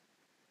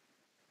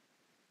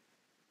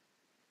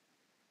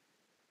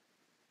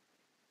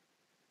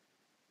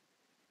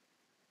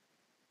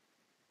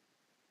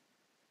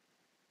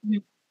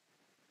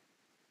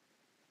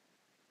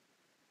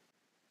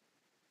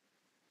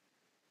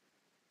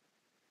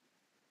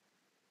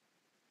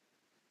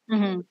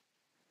 Mm-hmm.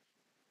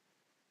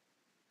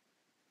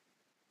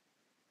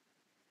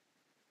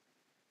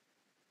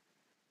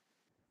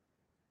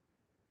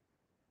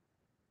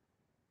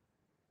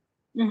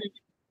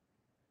 Mm-hmm.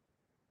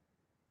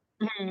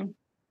 Mm-hmm.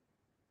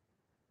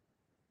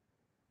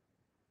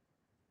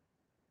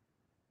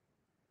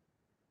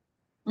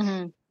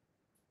 Mm-hmm.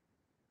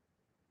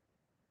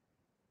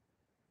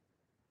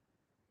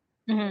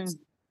 Mm-hmm.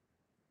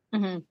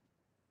 Mm-hmm.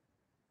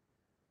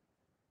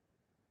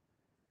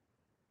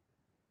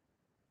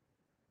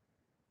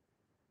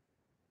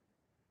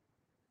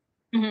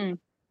 Mm-hmm.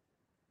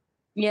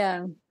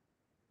 Yeah.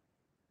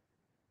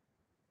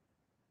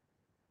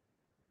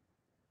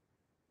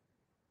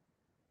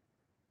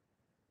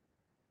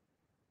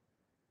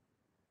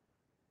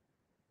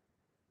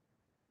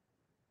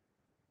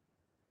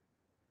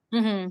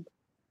 Mm-hmm.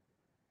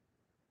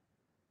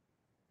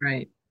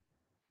 Right.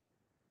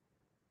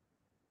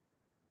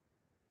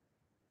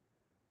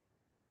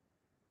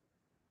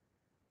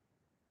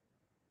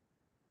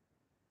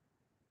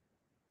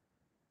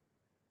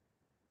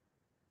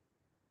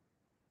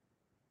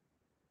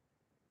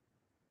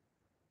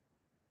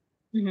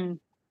 Mm-hmm.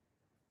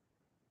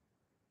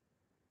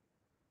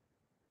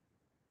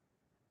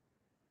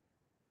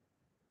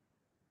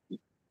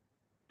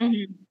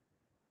 Mm-hmm.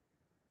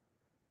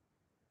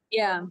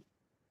 Yeah.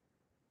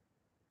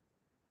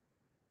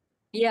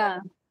 Yeah.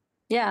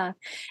 Yeah.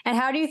 And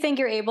how do you think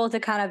you're able to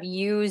kind of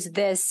use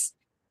this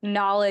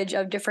knowledge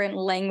of different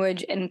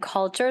language and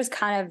cultures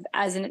kind of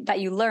as an that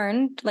you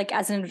learned like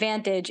as an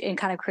advantage in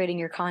kind of creating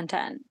your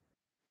content?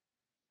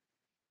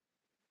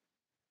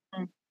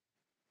 Mm.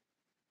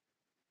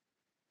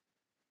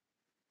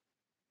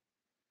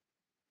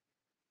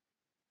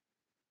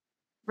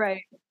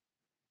 Right.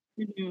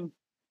 Hmm.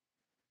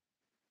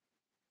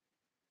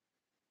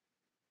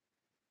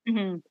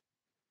 Hmm.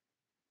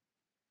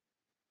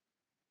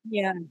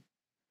 Yeah.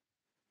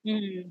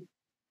 Hmm.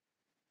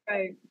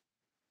 Right.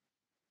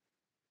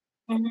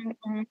 Hmm.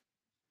 Hmm.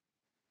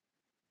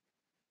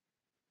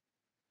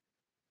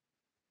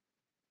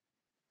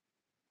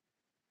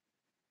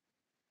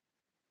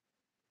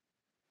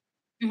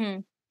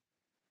 Hmm.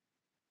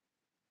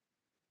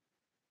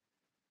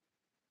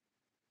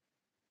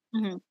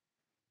 Hmm.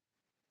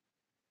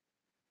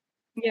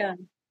 Yeah.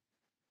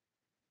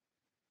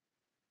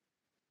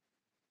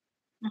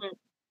 Hmm.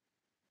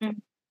 Hmm.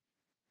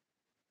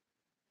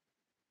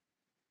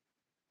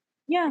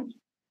 Yeah.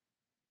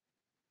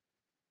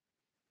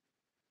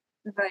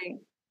 Right.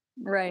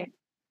 Right.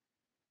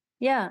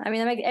 Yeah. I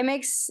mean, it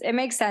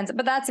makes sense,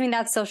 but that's I mean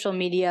that's social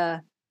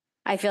media.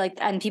 I feel like,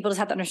 and people just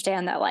have to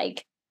understand that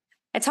like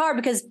it's hard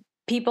because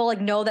people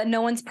like know that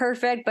no one's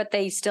perfect, but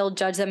they still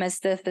judge them as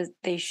if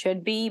they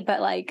should be.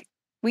 But like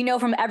we know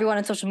from everyone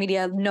on social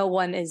media, no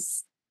one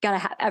is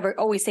gonna ever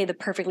always say the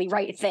perfectly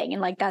right thing,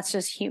 and like that's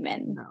just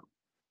human. No.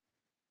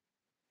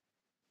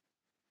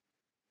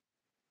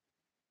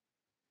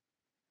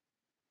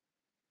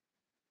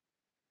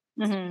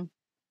 Mm-hmm.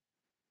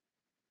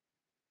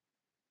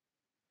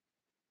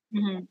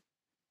 Mm-hmm.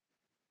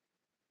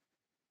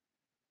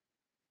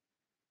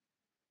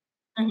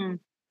 Mm-hmm.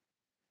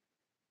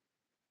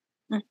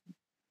 Mm-hmm.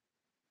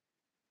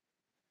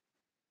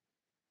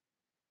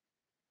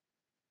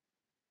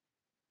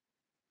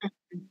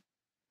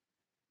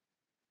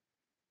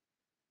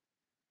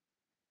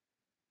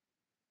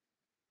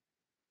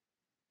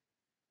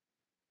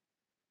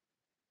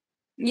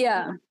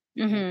 Yeah.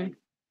 Mm-hmm.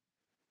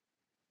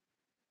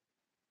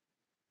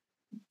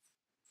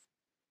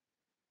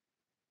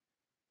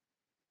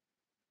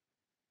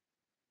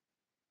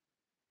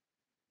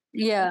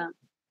 Yeah.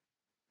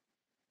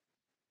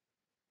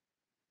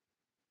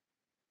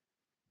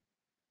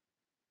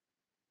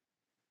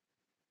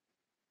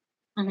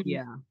 Mm-hmm.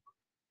 Yeah.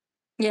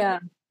 Yeah.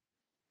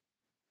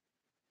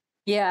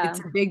 It's Yeah.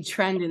 a big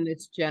trend in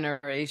this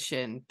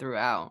generation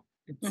throughout.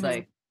 It's Mm-hmm.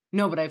 like,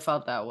 no, but I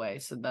felt that way.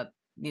 So that,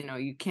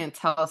 you can't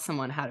tell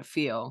someone how to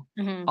feel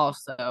Mm-hmm.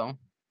 also.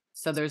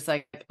 So there's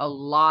like a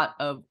lot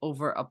of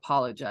over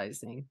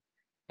apologizing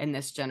in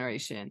this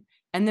generation.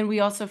 And then we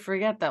also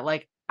forget that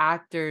like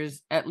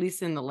actors, at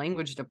least in the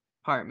language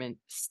department,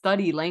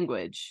 study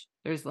language.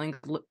 There's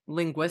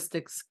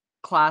linguistics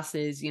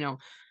classes, you know,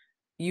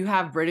 you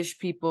have British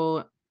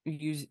people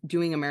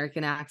doing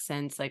American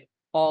accents like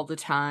all the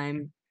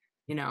time,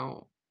 you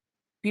know.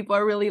 People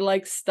are really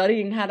like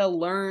studying how to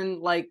learn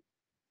like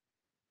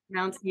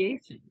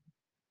pronunciation.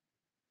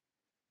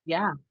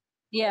 Yeah.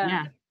 Yeah.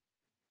 Yeah.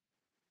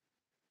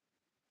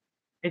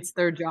 It's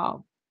their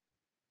job.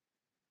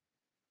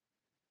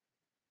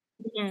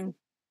 Mhm.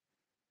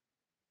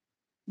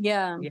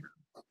 Yeah. Yeah.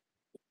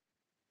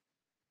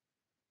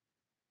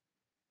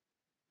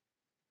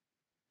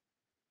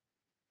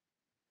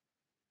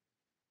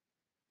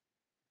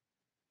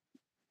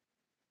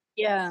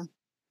 Yeah.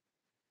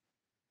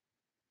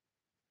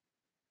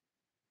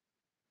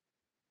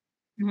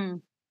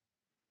 Mhm.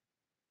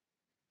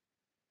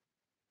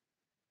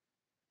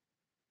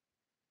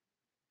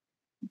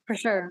 For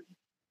sure.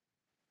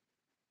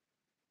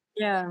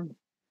 Yeah.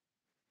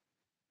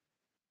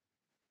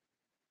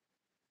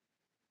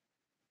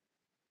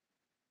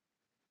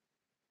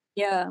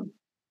 Yeah.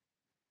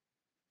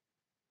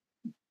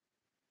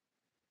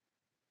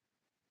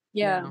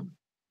 Yeah. Yeah.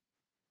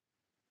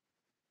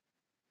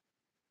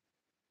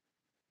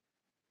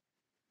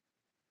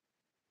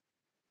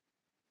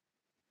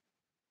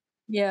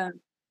 Yeah.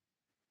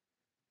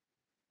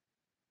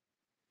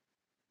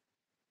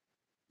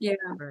 Yeah.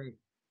 Right.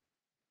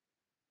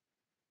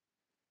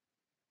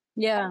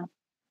 Yeah.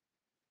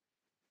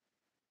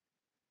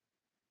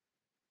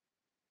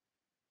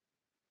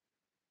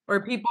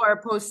 Or people are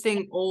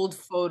posting old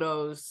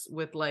photos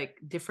with like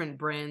different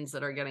brands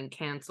that are getting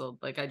canceled.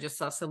 Like I just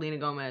saw Selena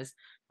Gomez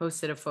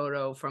posted a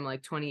photo from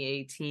like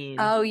 2018.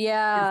 Oh, She's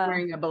yeah.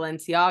 wearing a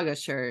Balenciaga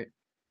shirt.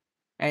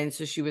 And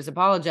so she was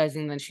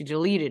apologizing, then she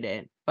deleted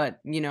it. But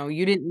you know,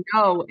 you didn't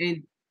know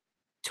in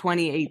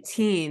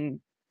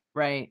 2018,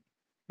 right?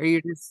 Or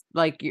you're just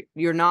like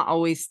you're not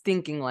always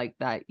thinking like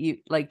that.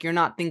 You're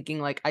not thinking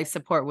like I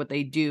support what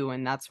they do,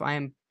 and that's why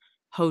I'm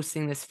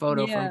posting this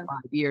photo from Yeah.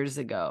 5 years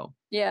ago.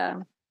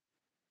 Yeah.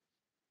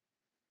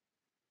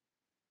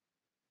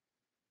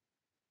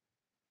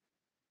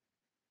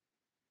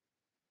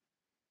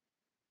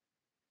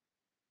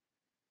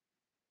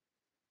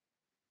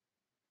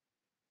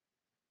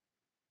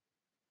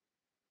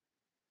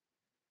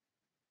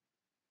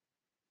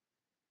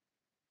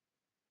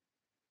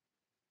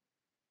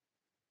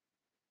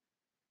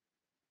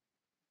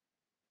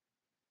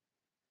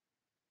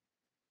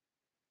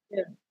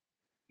 Yeah.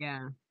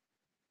 Yeah,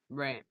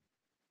 right.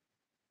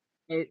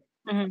 It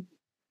Mhm.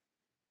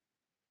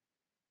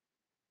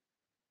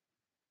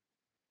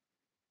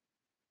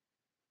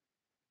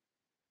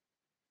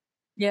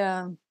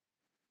 Yeah.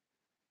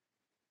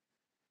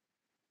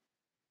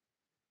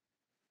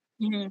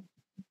 Mhm.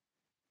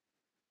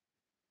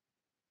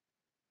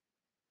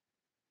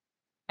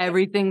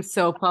 everything's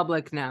so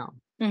public now.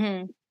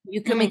 Mhm.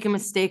 You can Mhm. make a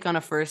mistake on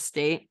a first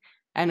date,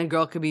 and a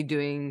girl could be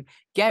doing,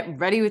 "Get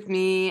ready with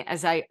me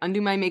as I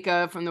undo my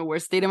makeup from the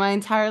worst date of my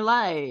entire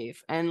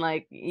life." And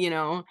like, you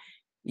know,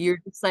 you're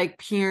just like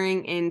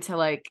peering into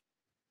like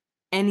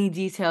any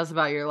details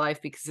about your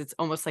life because it's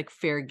almost like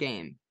fair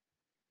game.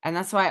 And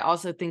that's why I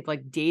also think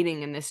like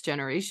dating in this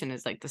generation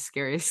is like the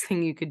scariest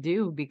thing you could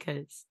do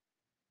because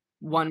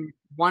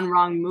one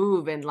wrong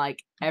move and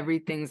like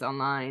everything's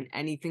online,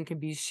 anything can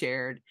be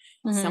shared.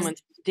 Mhm.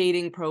 Someone's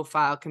dating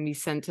profile can be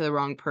sent to the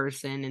wrong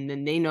person and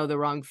then they know the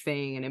wrong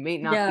thing and it may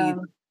not Yeah. be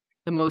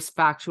the most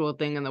factual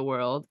thing in the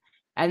world.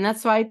 And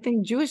that's why I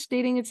think Jewish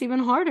dating it's even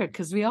harder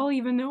because we all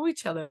even know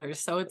each other.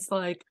 So it's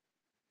like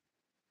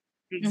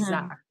Mhm.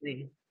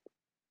 exactly.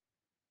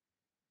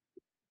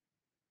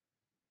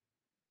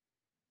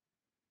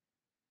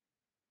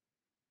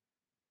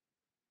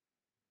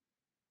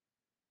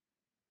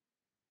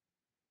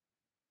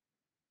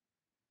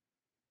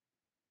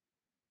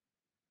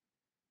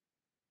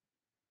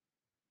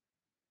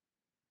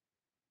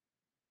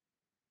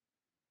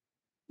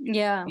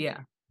 Yeah.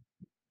 Yeah.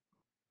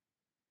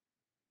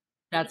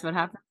 That's what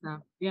happens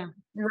now. Yeah.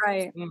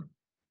 Right. Yeah.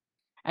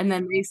 And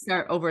then they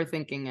start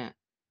overthinking it.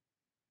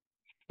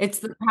 It's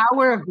the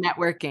power of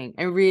networking.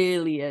 It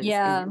really is. It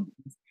Yeah. really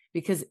is.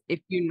 Because if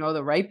you know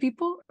the right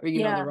people or you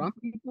know the Yeah. wrong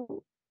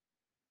people,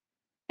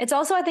 It's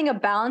also, I think, a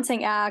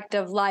balancing act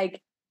of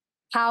like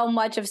how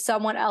much of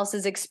someone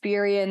else's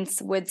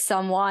experience with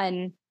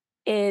someone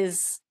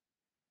is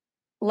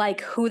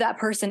like who that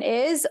person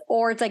is,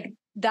 or it's like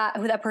that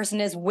who that person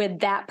is with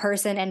that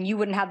person, and you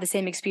wouldn't have the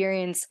same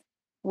experience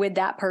with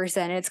that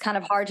person. It's kind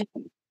of hard to,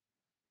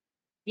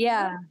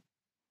 yeah,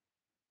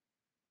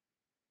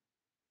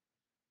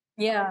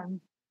 yeah,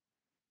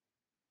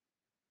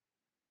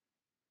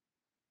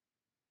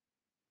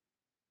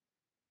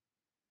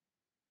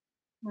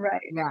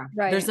 right, yeah.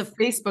 There's right, a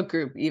Facebook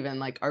group even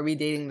like, "Are we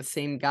dating the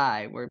same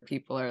guy?" Where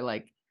people are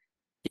like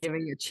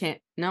giving a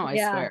chance. No, I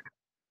yeah, swear.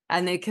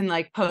 And they can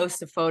like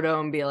post a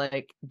photo and be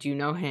like, "Do you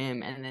know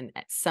him?" And then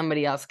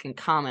somebody else can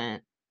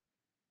comment.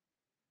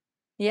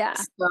 yeah,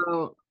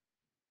 So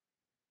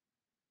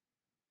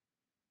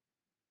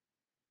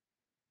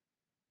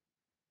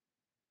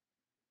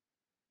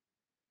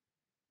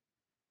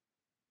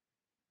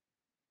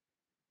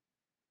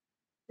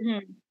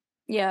mhm,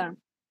 Yeah.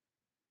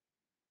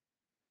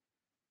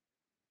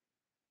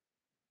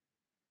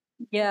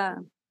 Yeah.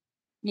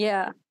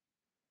 Yeah.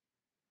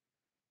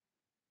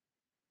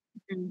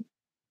 Mhm.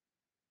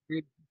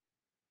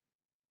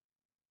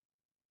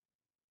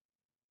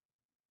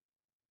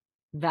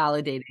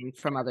 Validating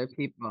from other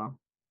people.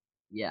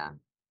 Yeah.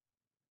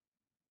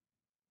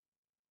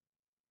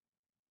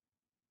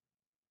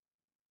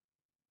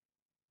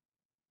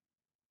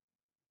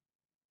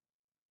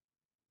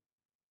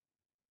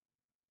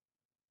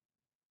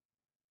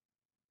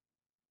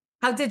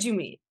 How did you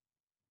meet?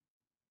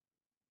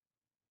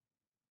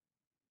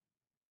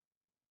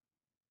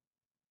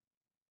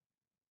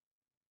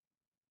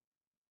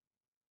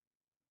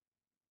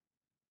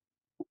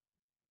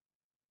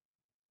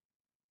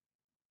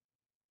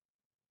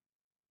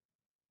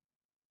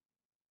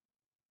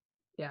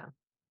 Yeah.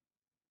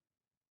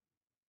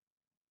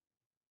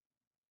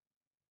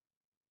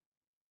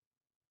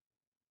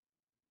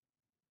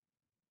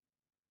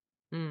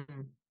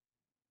 Mm.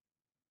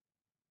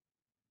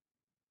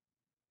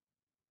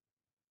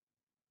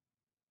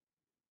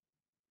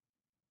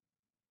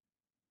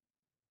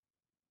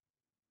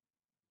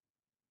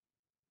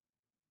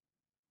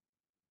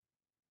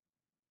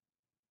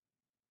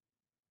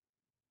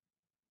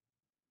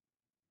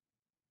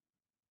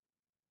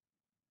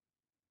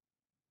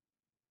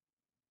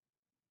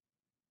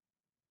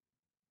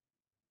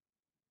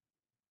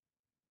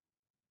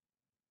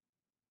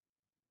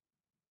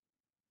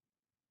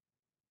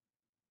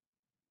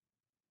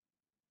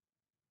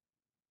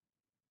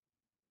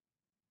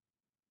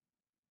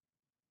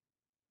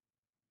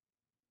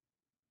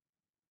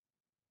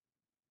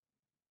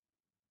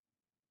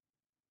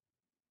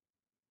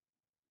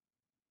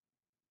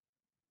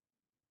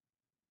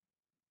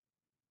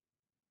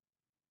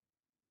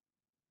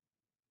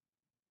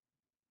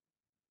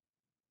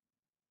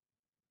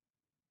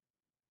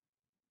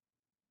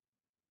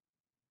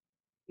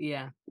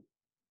 Yeah.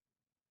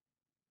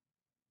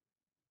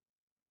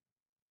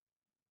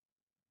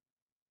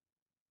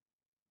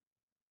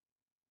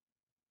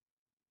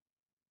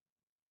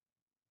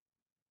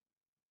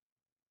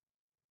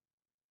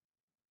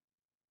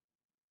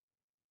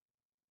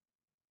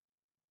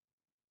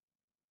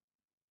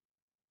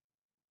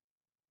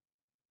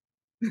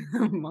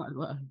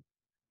 Marla.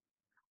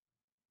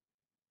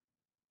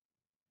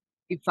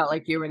 You felt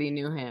like you already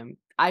knew him.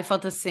 I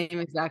felt the same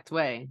exact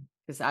way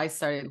because I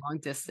started long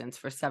distance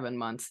for 7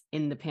 months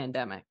in the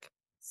pandemic.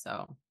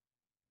 So,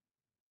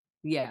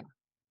 yeah.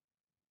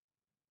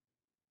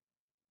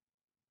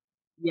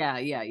 Yeah,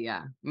 yeah,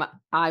 yeah.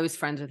 I was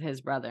friends with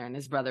his brother, and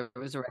his brother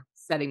was already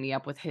setting me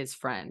up with his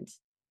friend.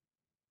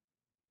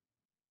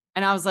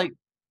 And I was like,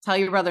 "Tell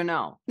your brother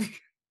no."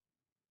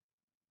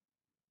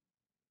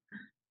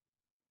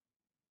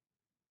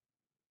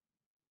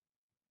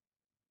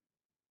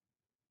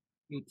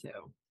 Me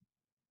too.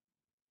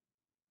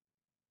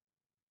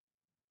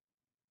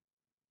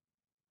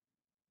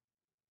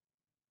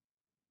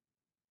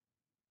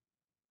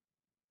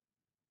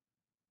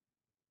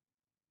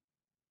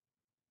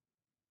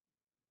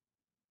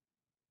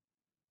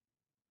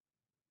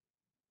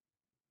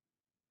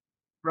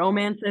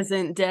 Romance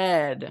isn't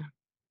dead.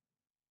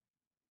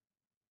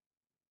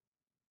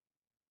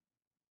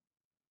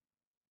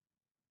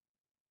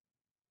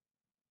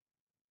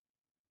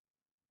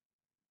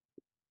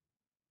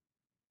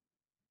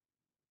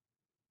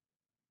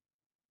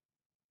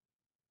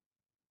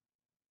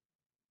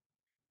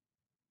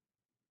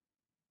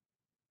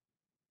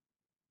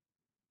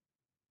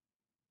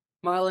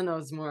 Marla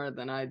knows more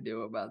than I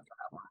do about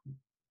that one.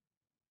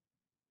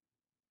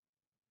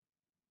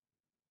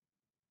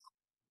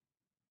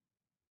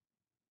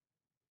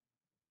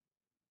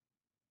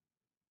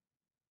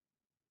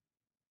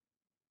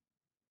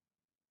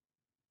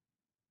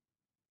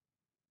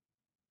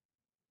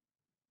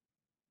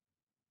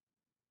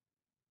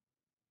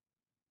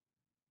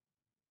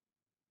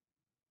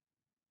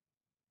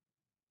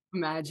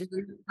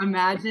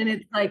 Imagine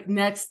it's like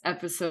next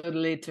episode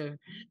later.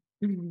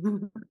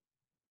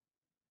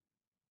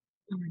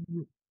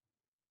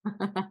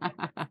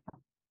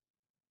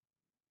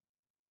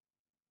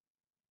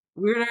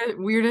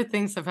 Weirder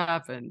things have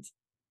happened.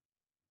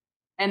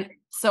 And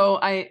so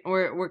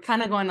we're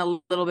kind of going a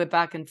little bit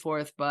back and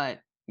forth,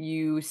 but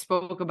you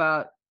spoke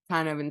about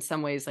kind of in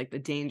some ways like the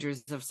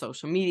dangers of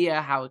social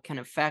media, how it can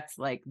affect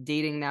like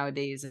dating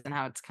nowadays and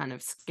how it's kind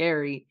of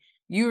scary.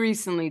 You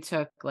recently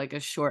took like a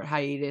short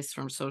hiatus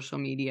from social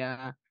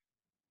media.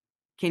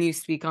 Can you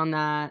speak on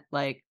that?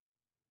 Like,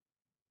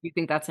 you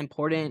think that's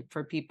important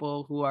for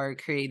people who are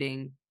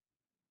creating?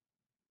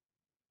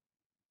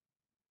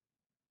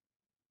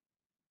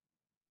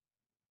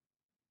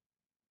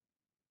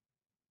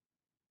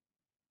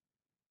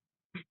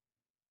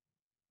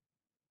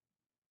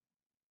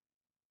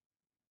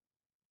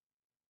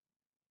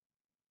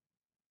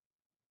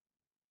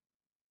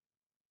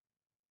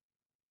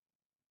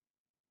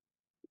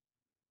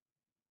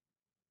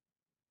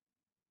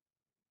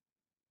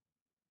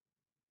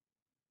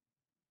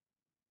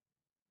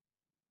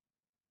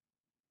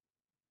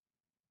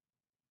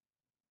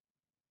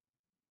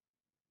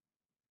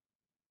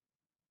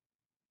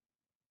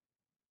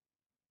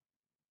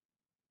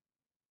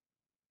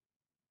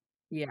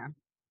 Yeah.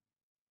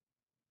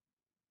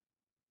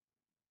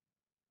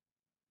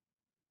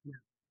 Yeah.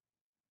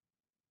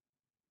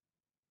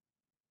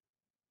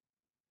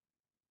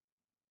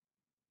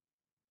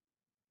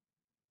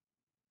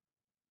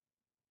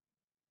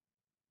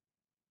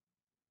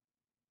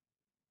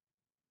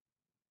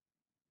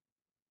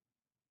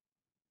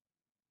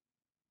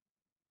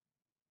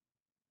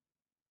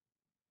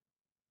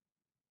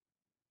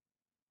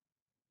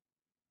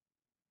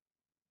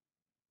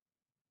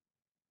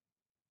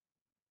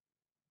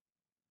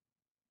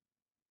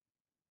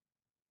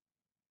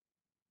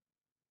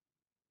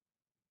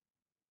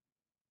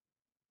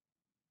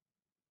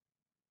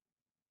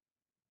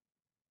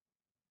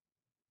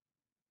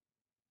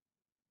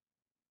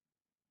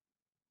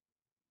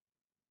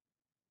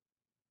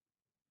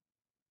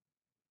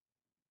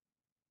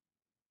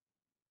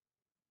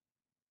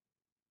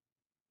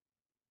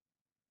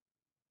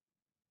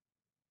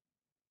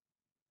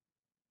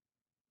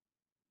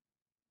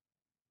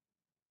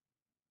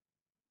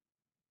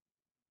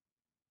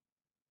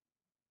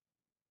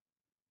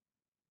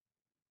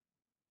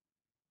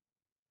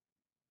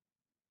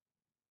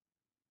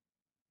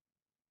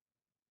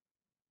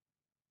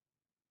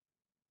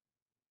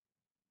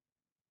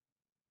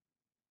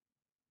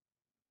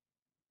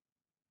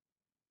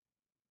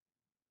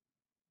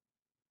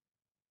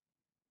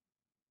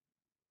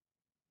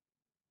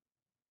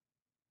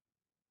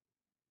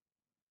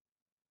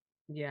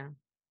 Yeah.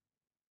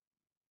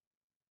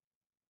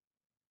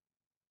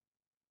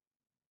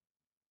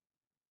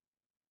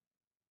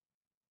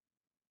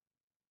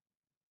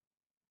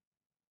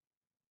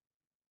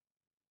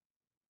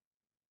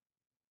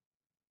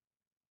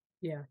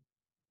 Yeah.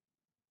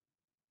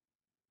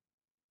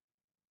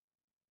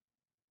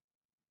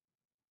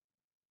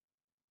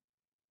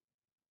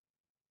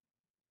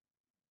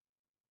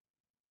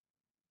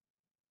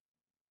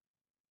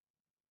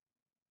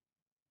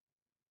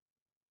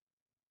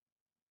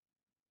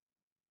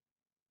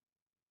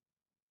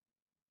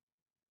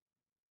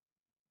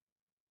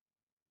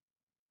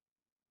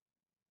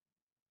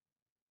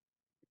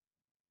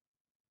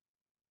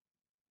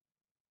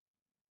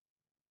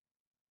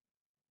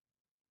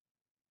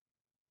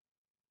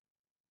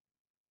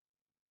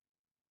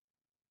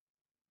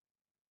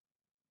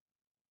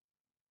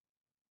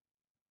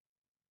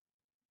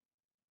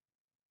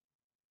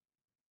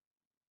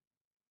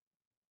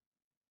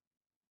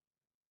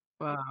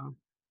 Wow.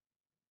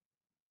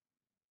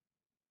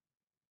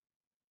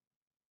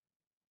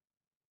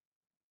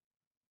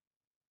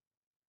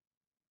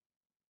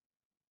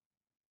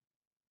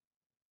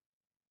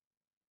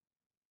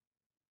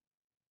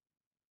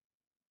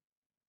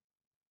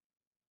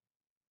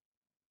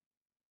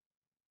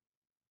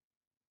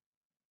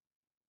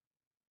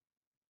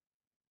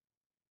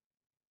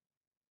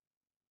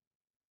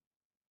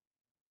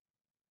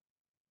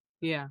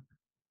 Yeah.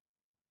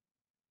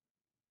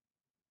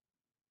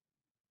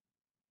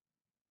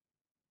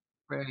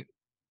 Right.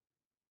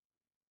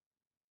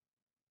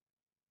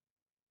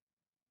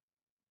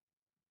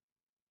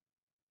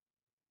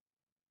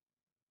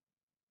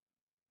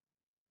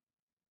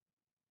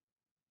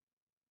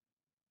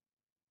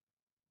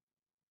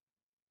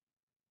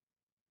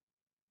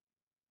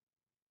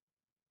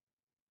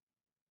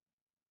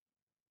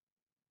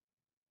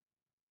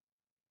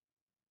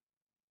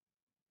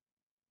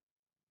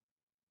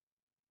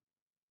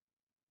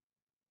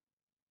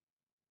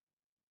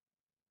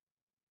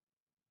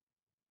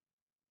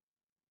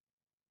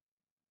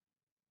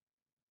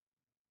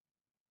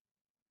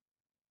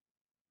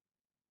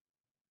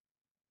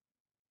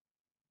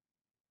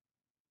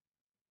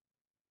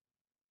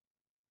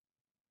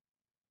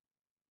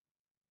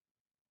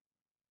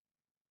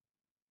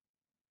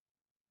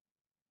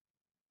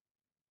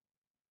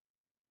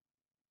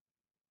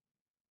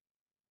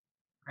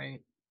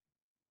 Right.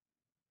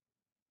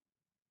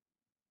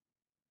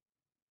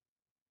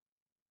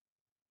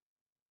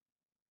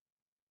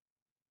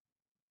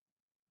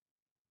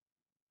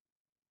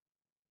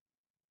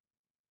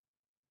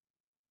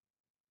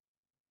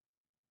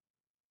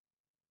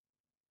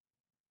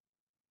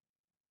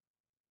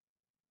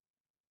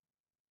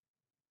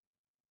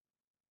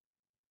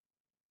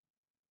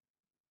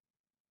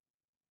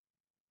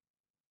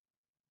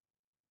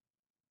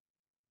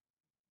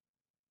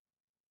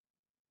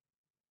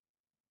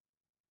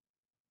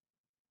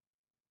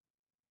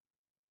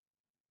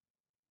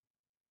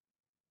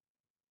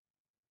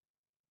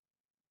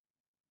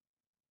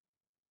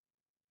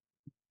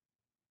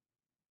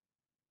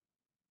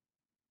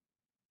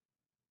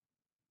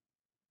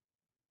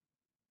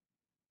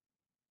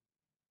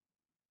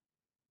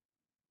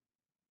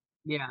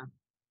 Yeah.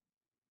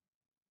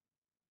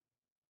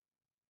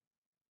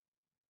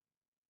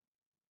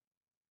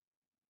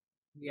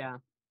 Yeah.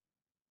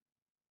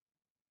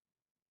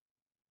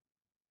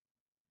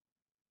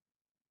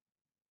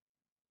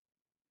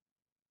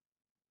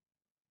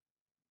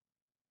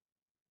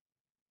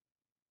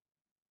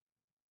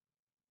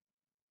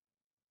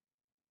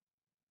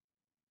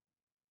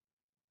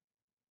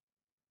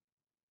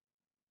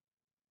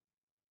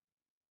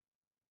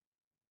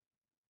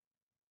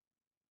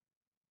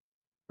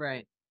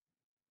 Right.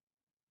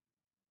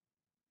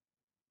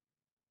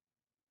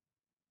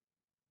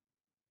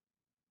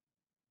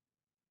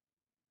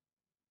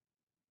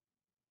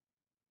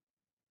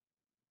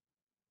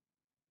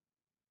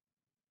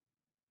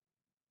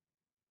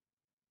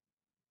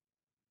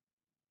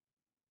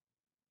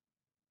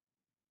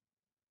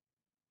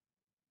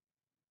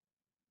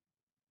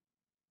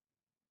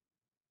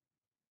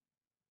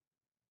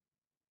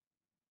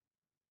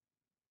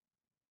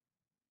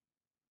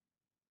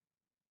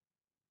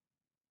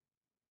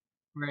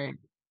 Right.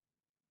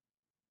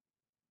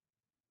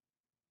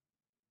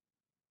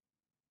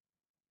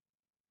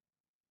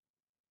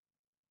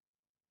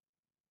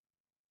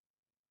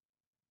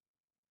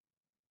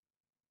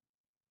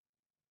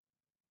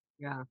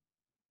 Yeah.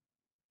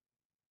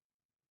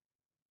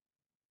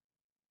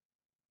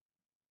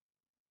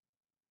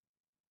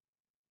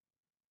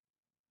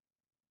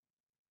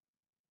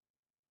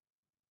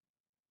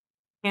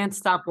 Can't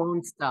stop,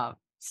 won't stop.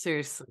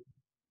 Seriously.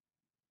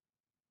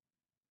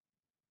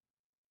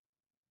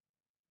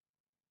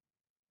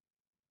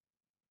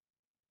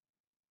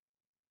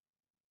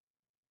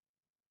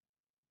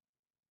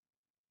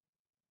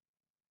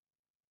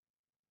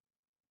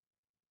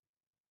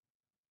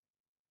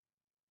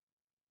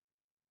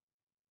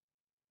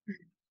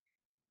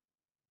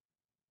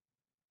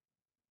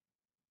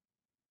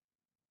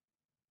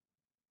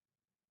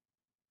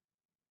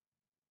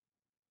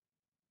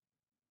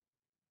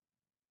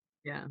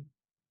 Yeah.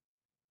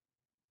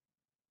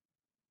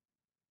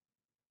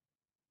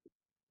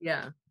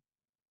 Yeah.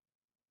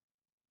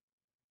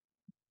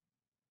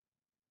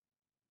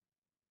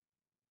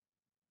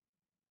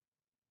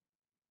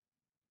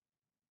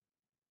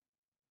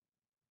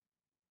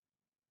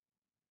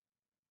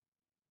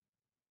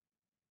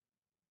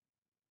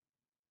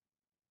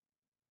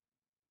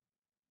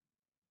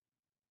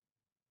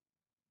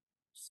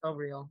 So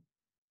real.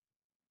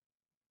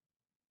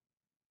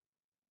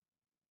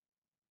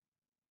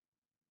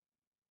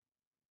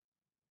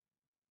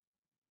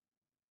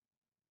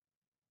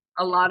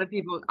 A lot of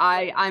people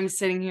I'm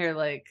sitting here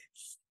like,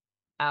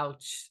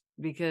 ouch,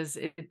 because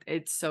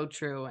it's so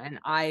true, and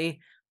I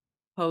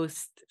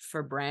post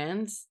for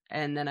brands,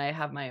 and then I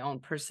have my own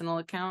personal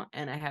account,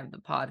 and I have the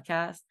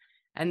podcast,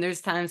 and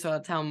there's times where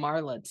I'll tell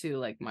Marla too,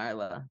 like,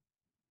 "Marla,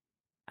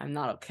 I'm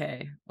not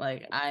okay,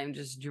 like, I'm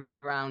just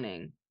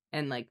drowning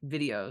in, like,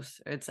 videos."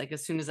 It's like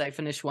as soon as I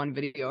finish one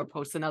video or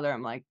post another,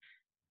 I'm like,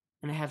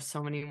 "And I have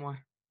so many more."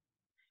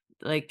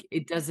 Like,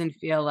 it doesn't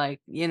feel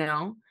like,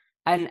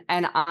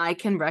 and I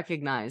can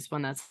recognize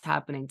when that's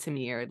happening to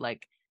me, or,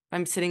 like, if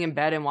I'm sitting in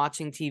bed and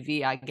watching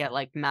TV, I get,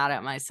 like, mad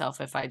at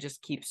myself if I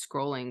just keep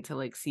scrolling to,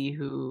 like, see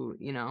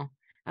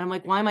and I'm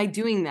like, "Why am I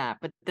doing that?"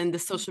 But then the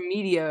social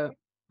media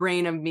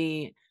brain of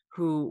me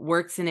who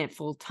works in it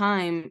full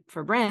time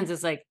for brands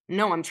is like,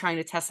 "No, I'm trying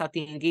to test out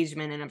the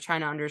engagement, and I'm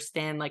trying to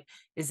understand, like,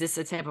 is this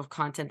the type of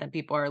content that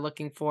people are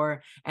looking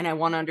for? And I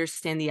wanna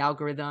understand the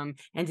algorithm,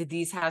 and did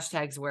these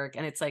hashtags work?"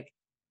 And it's like,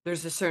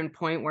 there's a certain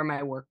point where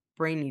my work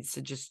brain needs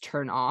to just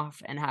turn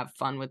off and have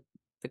fun with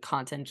the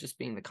content just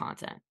being the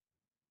content.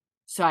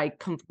 So I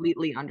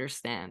completely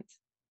understand.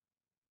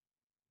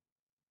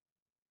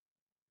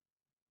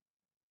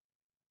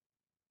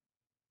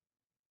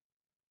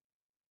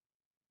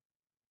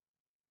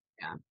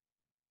 Yeah,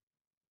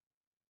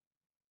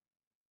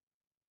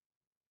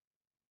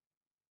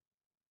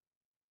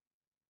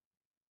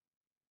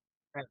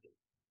 right.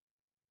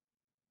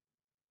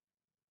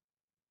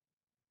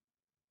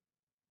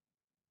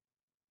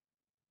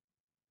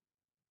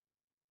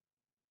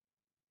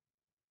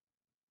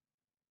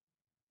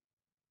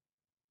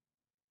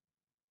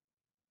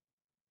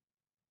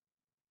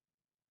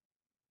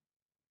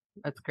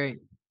 That's great.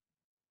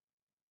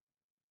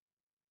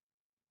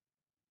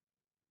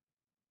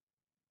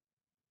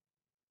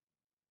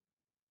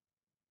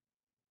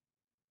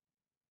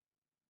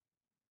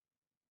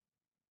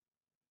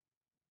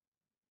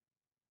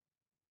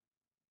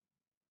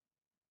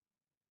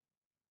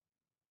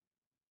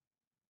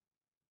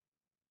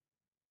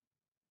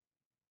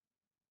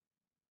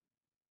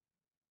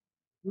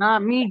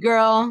 Not me,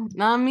 girl.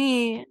 Not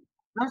me.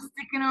 I'm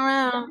sticking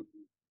around.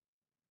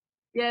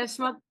 Yeah,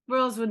 Schmuck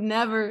Girls would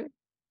never. If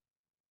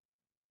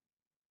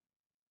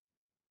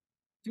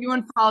you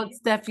unfollowed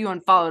Steph, you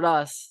unfollowed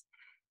us.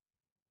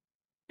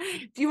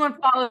 If you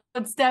unfollowed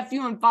Steph,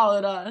 you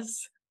unfollowed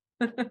us.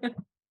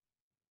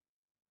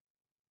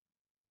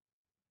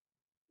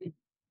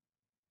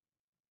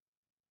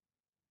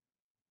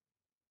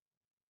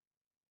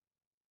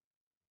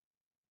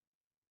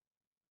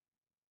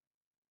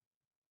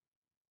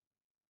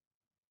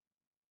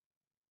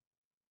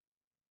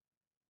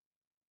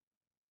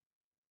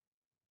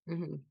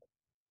 Mhm.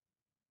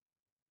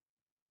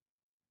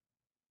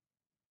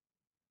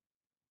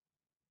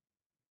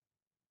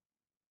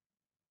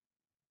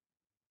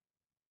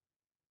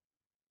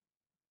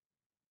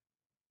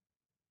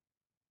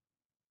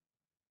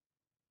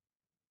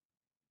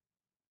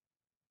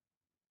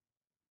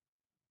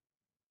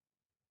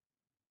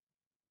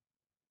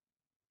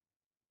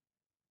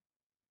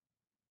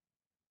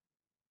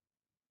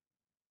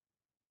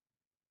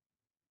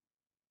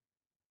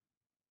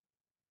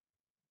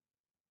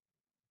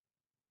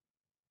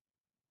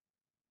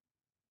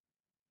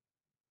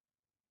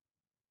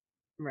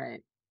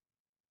 Right,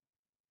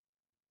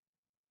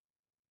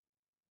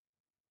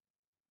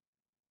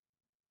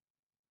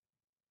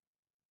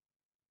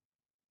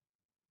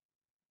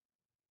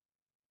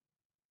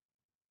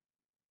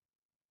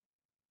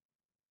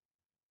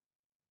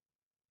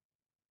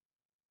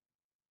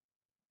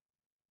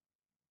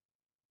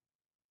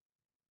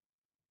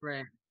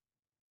 right.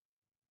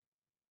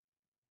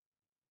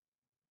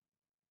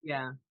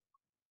 Yeah.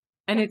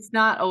 And it's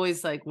not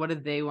always like, what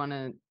did they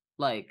wanna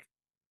like,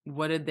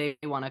 what did they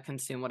wanna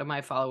consume? What do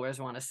my followers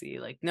wanna see?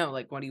 Like, no,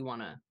 like, what do you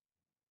wanna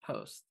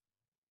post?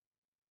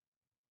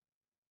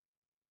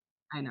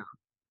 I know.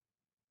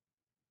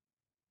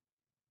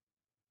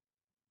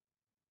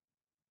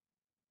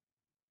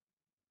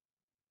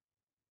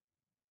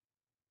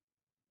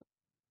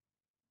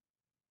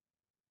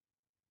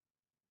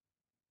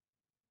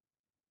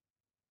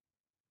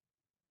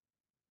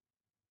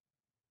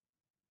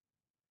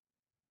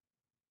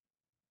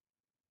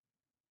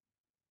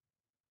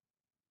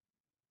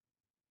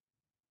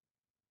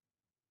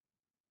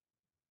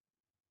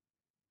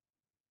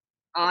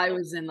 I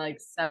was in, like,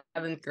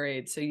 7th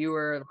grade, so you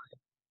were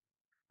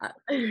like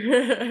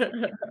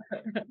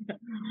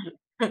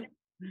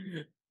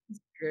It's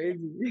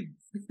crazy.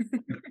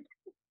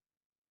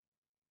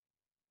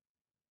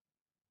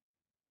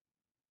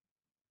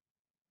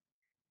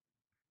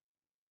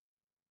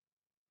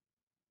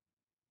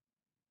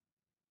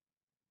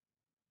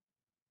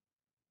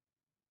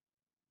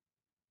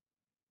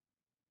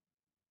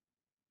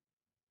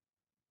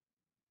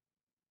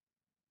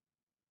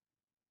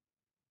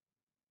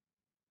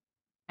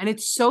 And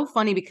it's so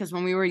funny because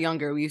when we were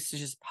younger, we used to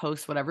just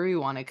post whatever we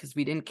wanted because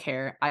we didn't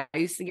care. I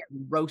used to get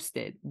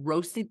roasted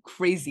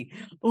crazy.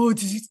 "Oh,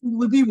 did you see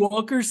Libby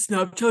Walker's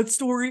Snapchat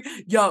story?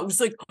 Yeah, it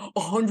was like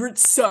 100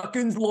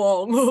 seconds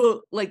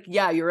long." Like,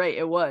 yeah, you're right,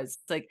 it was.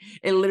 It's like,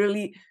 it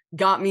literally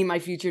got me my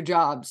future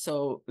job,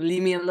 so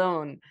leave me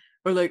alone.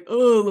 Or like,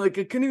 "Oh, like,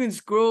 I couldn't even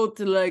scroll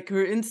to, like,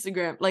 her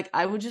Instagram." Like,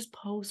 I would just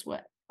post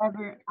whatever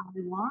I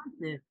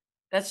wanted.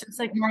 That's just,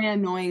 like, my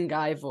annoying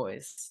guy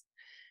voice.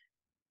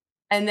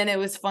 And then it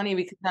was funny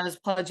because I was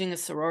pledging a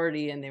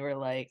sorority and they were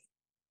like,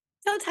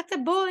 "Don't talk to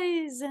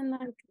boys and,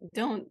 like,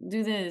 don't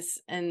do this."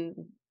 And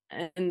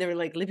they were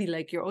like, "Libby,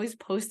 like, you're always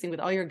posting with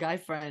all your guy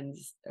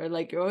friends or,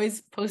 like, you're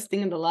always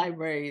posting in the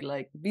library,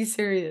 like, be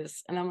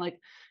serious." And I'm like,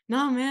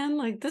 "No, man,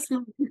 like, this is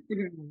my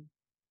Instagram.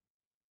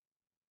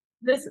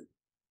 This"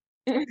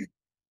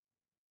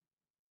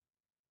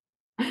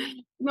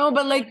 No,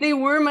 but, like, they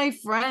were my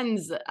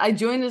friends. I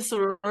joined a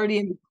sorority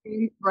and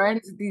became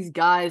friends with these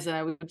guys, and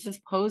I would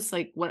just post,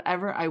 like,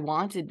 whatever I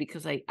wanted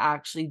because I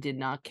actually did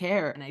not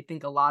care, and I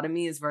think a lot of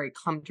me is very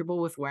comfortable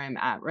with where I'm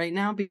at right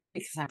now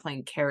because I'm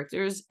playing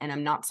characters and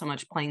I'm not so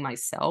much playing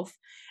myself,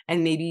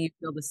 and maybe you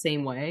feel the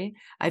same way.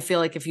 I feel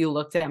like if you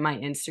looked at my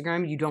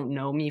Instagram, you don't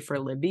know me for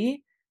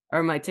Libby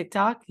or my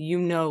TikTok, you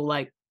know,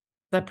 like,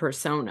 the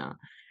persona,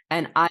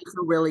 and I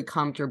feel really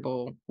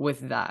comfortable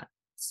with that,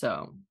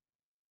 so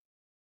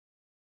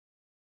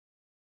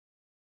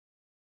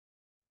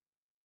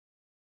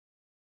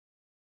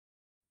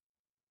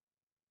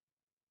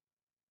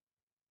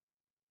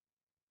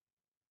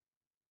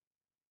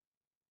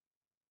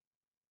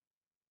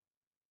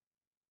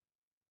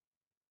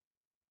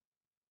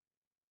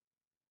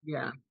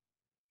yeah.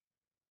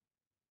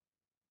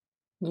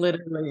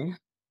 Literally.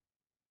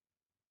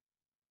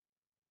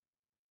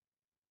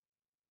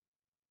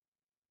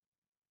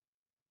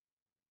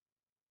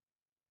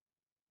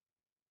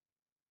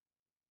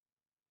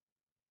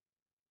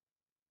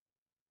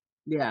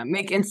 Yeah,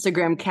 make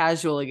Instagram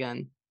casual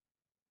again.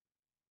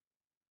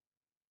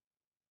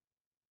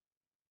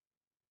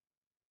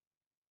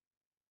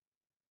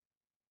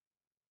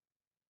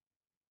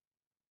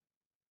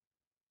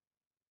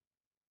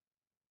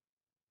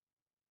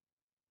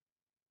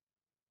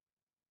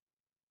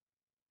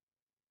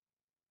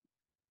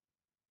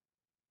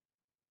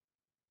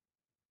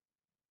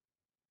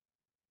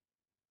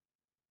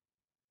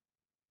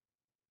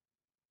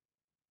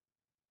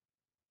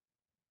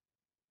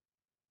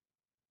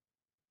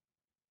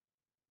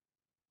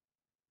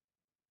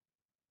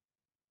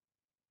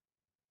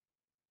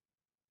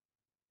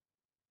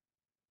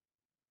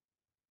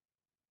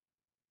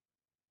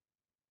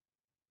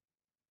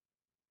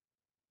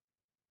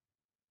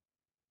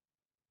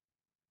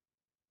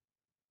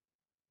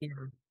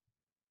 Yeah.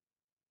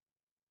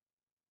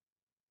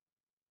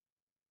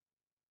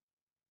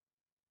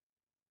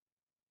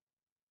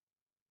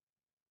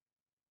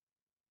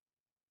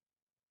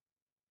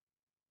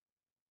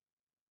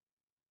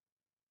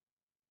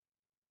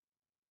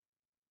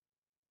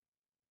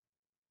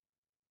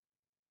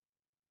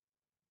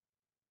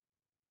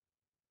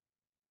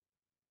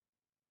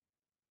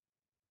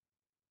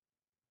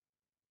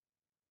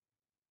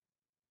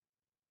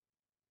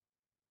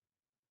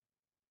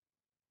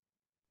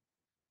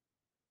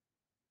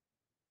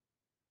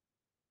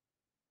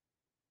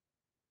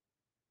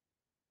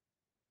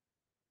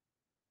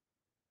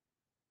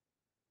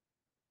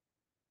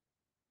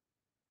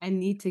 I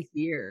need to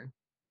hear.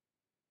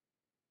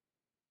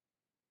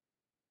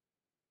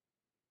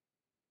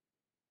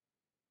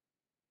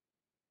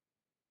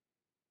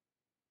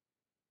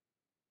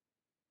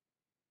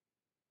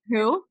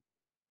 Who?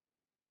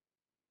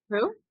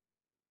 Who?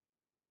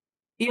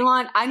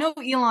 Elon I know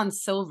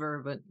Elon's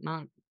silver, but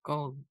not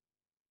gold.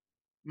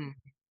 Mm.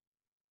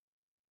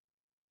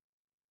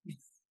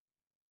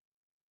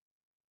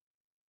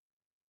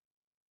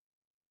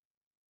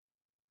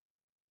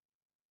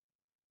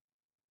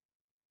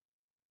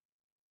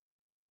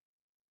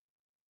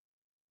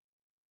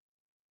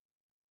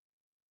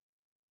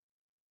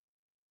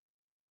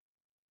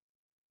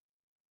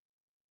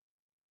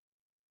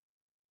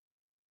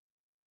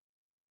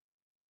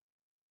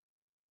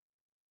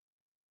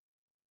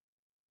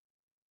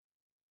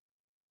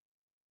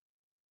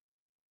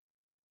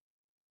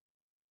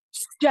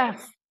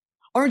 Jeff,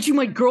 aren't you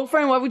my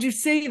girlfriend? Why would you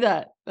say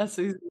that? That's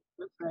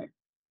right.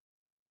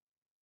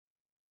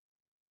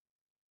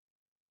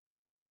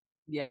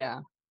 Yeah.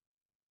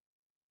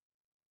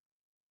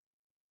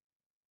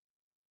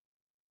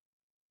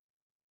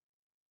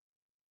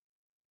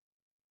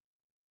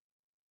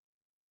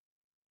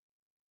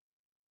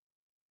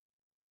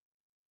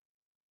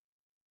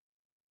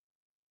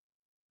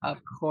 Of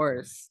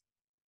course.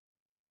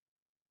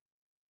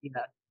 Yeah.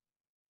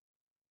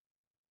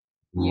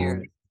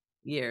 Years.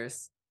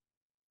 Years.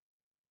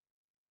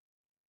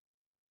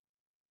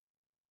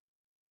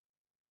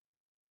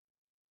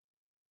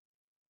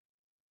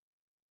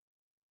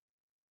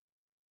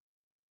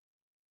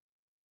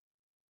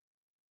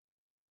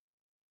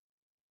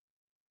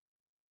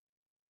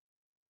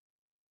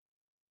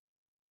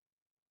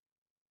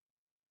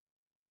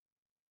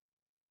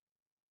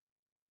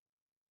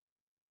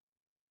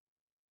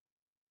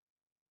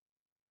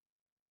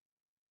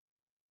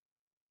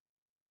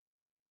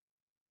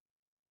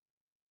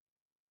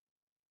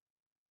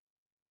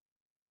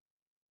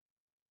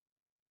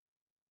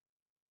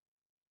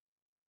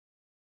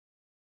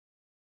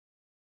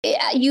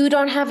 You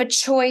don't have a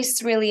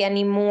choice really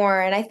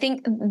anymore. And I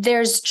think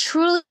there's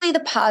truly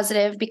the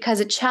positive because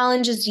it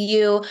challenges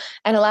you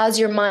and allows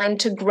your mind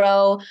to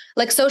grow.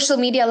 Like social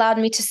media allowed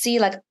me to see,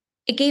 like,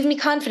 it gave me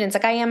confidence.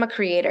 Like I am a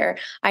creator.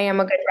 I am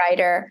a good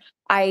writer.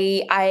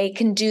 I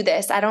can do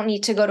this. I don't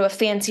need to go to a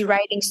fancy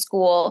writing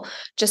school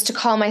just to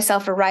call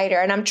myself a writer.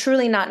 And I'm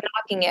truly not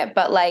knocking it,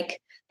 but like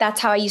that's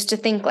how I used to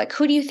think. Like,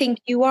 who do you think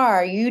you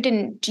are? You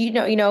didn't, do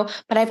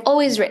but I've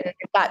always written.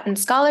 I've gotten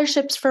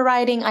scholarships for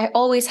writing. I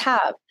always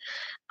have.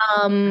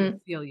 I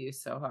feel you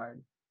so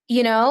hard.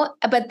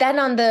 But then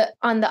on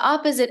the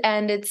opposite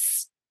end,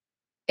 it's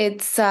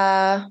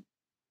I'm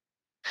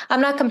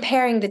not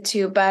comparing the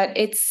two, but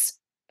it's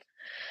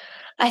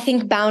I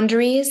think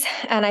boundaries,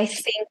 and I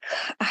think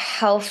a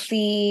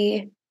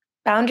healthy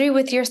boundary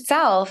with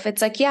yourself.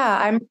 It's like,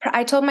 yeah,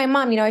 I told my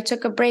mom, I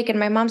took a break, and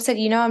my mom said,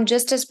 I'm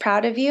just as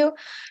proud of you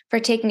for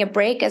taking a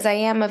break as I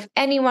am of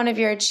any one of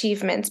your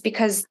achievements,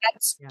 because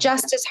that's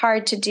just as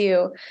hard to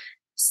do.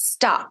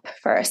 Stop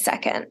for a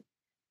second,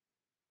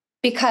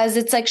 because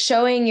it's like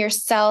showing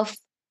yourself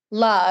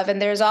love.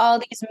 And there's all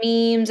these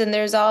memes and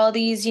there's all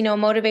these,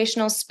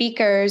 motivational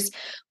speakers,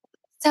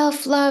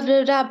 self-love,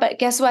 blah, blah, blah, but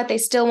guess what? They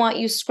still want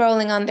you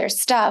scrolling on their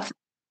stuff.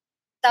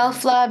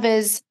 Self-love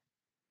is,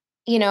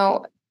 you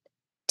know,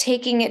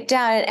 taking it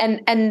down.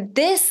 And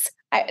this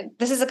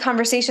is a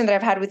conversation that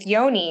I've had with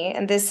Yoni,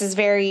 and this is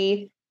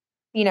very,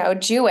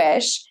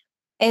 Jewish,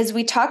 is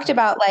we talked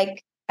about,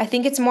 like, I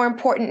think it's more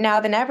important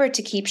now than ever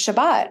to keep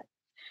Shabbat.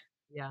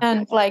 Yeah.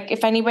 And like,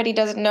 if anybody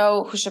doesn't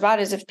know who Shabbat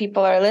is, if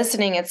people are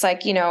listening, it's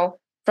like,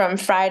 from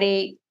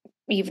Friday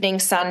evening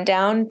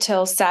sundown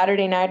till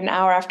Saturday night, an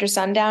hour after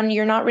sundown,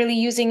 you're not really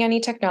using any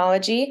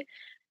technology.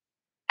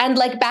 And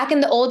like back in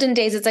the olden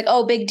days, it's like,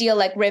 oh, big deal.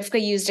 Like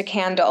Rivka used a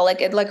candle,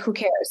 like who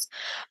cares?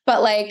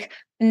 But like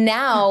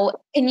now,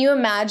 can you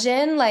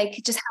imagine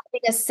like just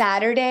having a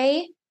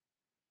Saturday,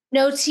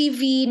 no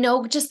TV,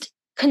 no, just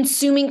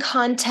consuming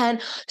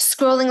content,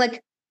 scrolling,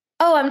 like,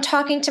 oh, I'm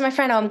talking to my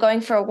friend. Oh, I'm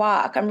going for a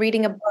walk. I'm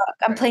reading a book.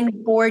 I'm playing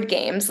board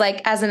games,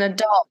 like as an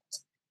adult.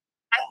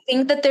 I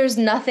think that there's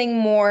nothing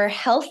more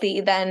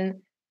healthy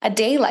than a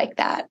day like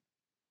that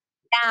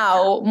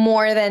now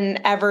more than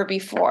ever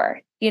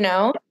before,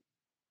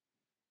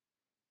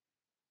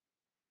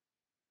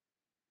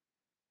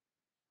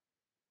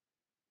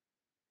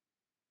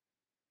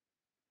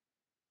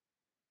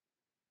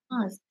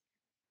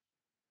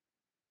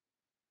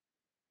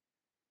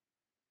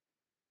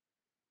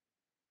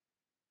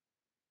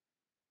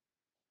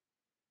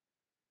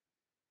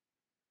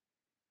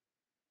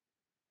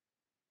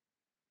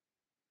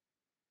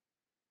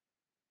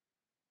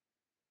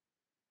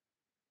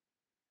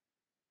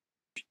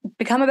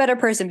 Become a better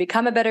person,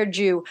 become a better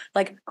Jew,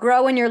 like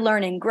grow in your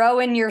learning, grow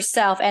in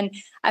yourself. And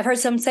I've heard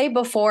some say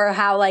before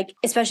how, like,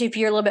 especially if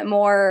you're a little bit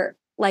more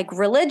like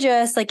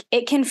religious, like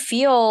it can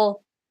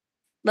feel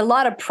a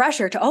lot of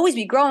pressure to always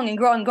be growing and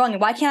growing and growing.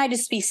 And why can't I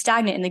just be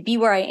stagnant and like be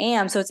where I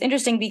am? So it's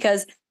interesting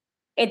because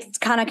it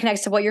kind of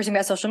connects to what you're saying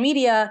about social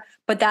media,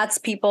 but that's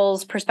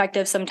people's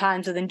perspective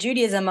sometimes within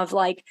Judaism of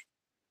like,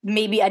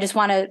 maybe I just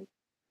want to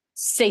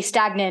stay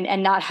stagnant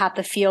and not have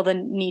to feel the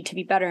need to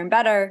be better and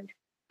better.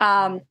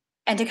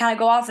 And to kind of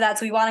go off of that,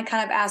 so we want to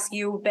kind of ask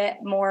you a bit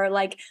more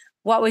like,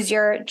 what was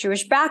your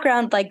Jewish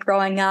background like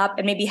growing up,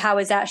 and maybe how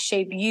has that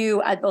shaped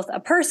you as both a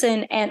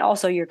person and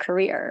also your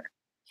career?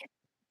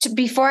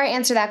 Before I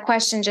answer that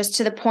question, just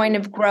to the point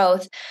of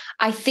growth,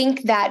 I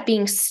think that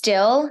being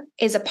still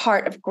is a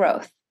part of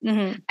growth.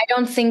 Mm-hmm. I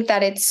don't think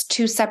that it's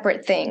two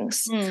separate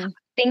things. I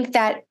think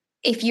that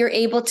if you're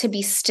able to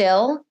be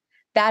still,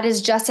 that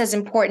is just as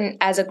important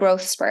as a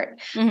growth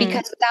spurt.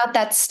 Because without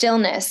that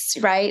stillness,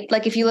 right?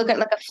 Like if you look at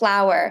like a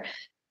flower,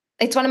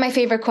 it's one of my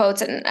favorite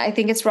quotes, and I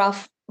think it's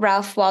Ralph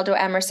Waldo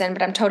Emerson,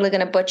 but I'm totally going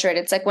to butcher it.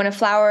 It's like when a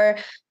flower,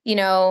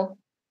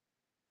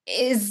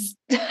 is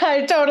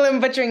I totally am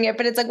butchering it,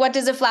 but it's like, what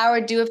does a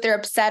flower do if they're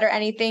upset or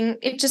anything?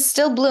 It just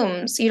still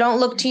blooms. You don't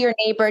look to your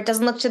neighbor. It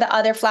doesn't look to the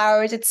other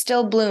flowers. It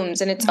still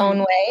blooms in its own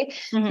way,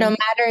 no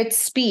matter its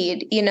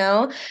speed, you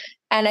know?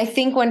 And I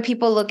think when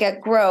people look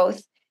at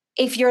growth,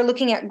 if you're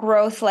looking at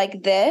growth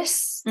like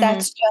this,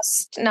 that's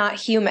just not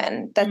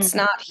human. That's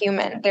not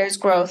human. There's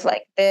growth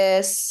like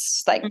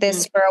this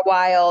for a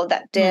while,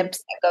 that dips,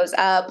 that goes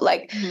up.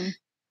 Like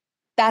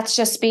that's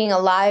just being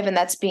alive and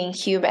that's being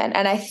human.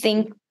 And I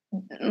think,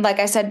 like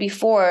I said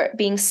before,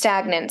 being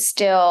stagnant,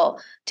 still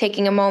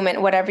taking a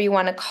moment, whatever you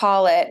want to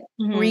call it,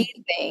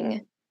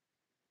 breathing,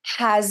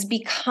 has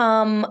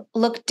become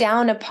looked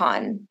down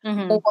upon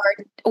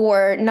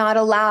or not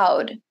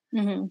allowed,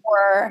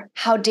 or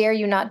how dare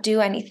you not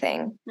do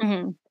anything.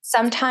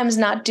 Sometimes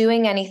not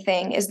doing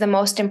anything is the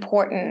most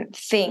important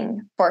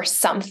thing for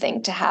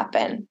something to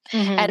happen.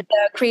 And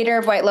the creator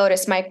of White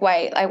Lotus, Mike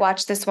White, I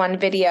watched this one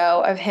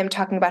video of him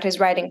talking about his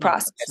writing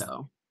process.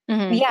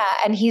 Yeah.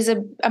 And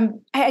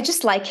I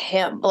just like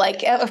him.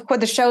 Like, of course,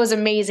 the show is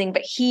amazing,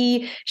 but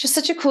he's just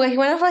such a cool, he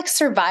went off like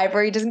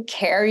Survivor. He doesn't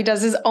care. He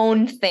does his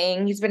own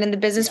thing. He's been in the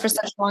business for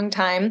such a long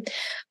time,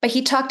 but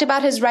he talked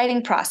about his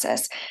writing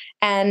process,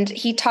 and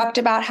he talked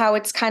about how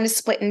it's kind of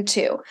split in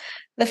two.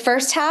 The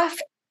first half,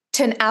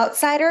 to an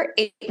outsider,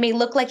 it may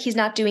look like he's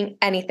not doing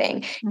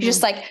anything. He's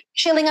just like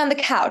chilling on the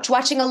couch,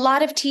 watching a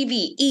lot of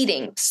TV,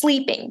 eating,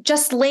 sleeping,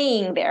 just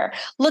laying there,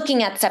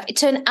 looking at stuff.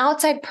 To an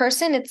outside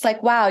person, it's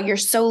like, wow, you're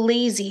so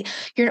lazy.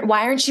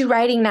 Why aren't you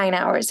writing 9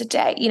 hours a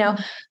day? You know,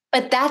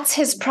 but that's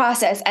his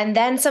process. And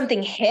then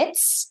something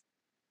hits,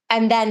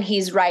 and then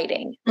he's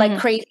writing like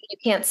crazy. You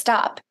can't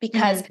stop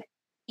because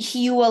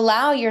you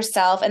allow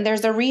yourself. And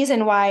there's a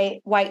reason why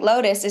White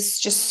Lotus is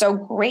just so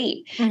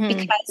great,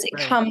 because it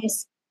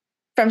comes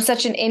from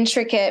such an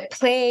intricate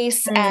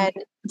place and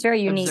it's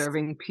very unique.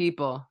 Observing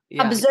people.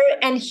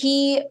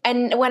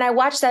 And when I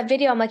watched that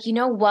video, I'm like, you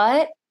know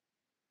what?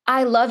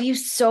 I love you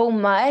so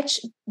much,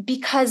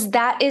 because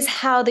that is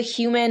how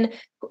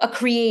a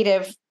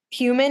creative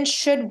human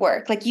should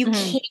work. Like you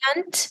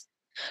can't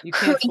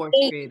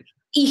create.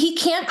 He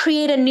can't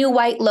create a new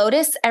White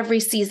Lotus every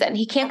season.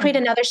 He can't create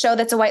another show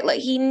that's a White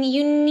Lotus. You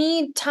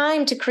need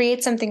time to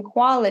create something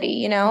quality,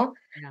 you know?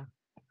 Yeah.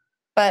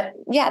 But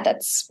yeah,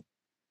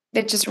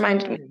 it just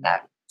reminded me of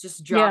that.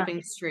 Just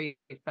dropping straight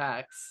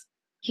facts.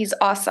 He's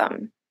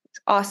awesome.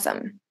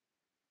 Awesome.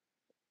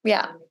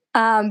 Yeah.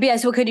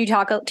 So could you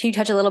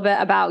touch a little bit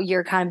about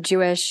your kind of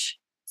Jewish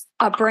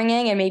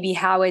upbringing and maybe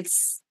how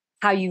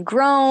you've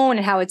grown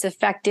and how it's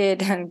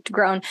affected how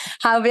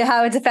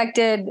it's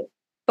affected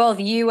both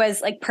you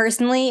as like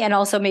personally and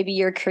also maybe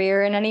your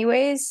career in any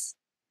ways?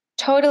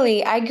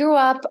 Totally. I grew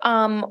up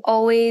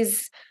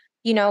always,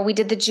 you know, we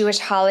did the Jewish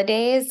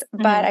holidays,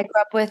 but I grew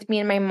up with me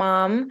and my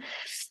mom.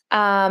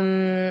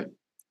 And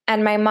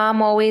my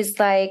mom always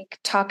like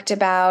talked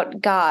about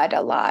God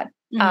a lot.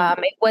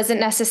 It wasn't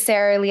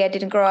necessarily, I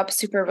didn't grow up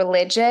super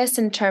religious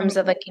in terms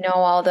of like, you know,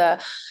 all the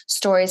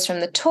stories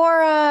from the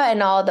Torah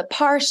and all the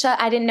Parsha.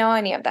 I didn't know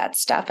any of that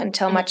stuff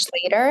until much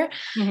later,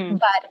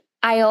 but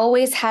I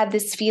always had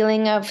this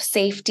feeling of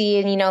safety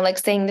and, you know, like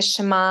saying the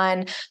Shema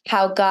and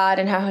how God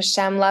and how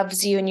Hashem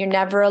loves you and you're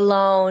never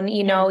alone.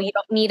 You know, you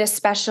don't need a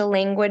special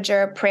language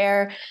or a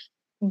prayer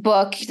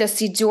book, the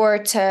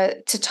Siddur,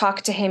 to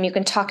talk to him. You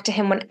can talk to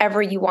him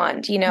whenever you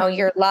want. You know,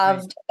 you're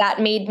loved. That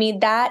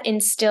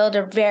instilled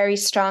a very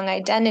strong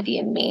identity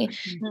in me.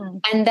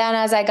 And then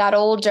as I got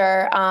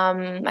older,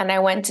 and I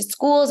went to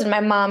schools and my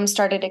mom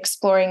started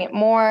exploring it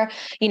more,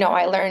 you know,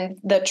 I learned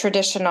the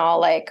traditional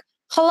like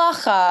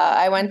halacha.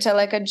 I went to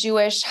like a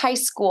Jewish high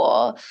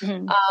school.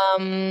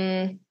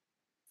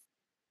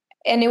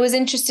 And it was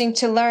interesting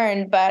to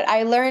learn, but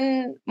I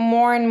learn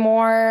more and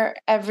more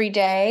every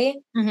day.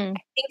 I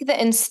think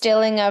the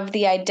instilling of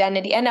the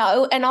identity and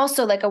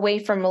also like away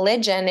from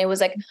religion, it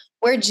was like,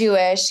 we're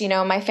Jewish, you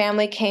know, my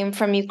family came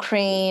from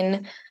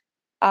Ukraine.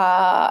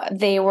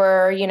 They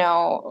were, you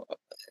know,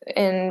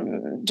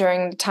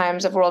 during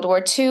times of World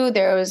War II,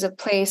 there was a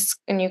place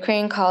in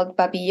Ukraine called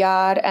Babi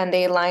Yar, and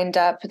they lined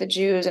up the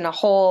Jews in a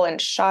hole and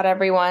shot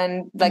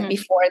everyone. Like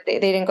before, they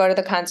didn't go to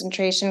the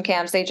concentration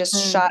camps. They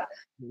just shot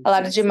a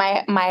lot of Jews.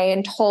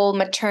 My whole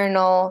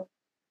maternal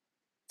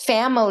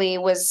family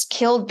was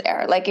killed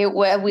there. Like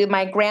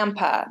my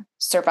grandpa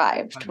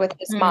survived with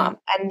his mom,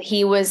 and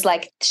she was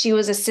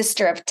a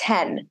sister of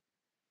 10.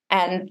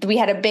 And we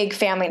had a big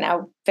family,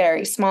 now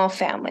very small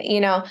family,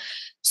 you know?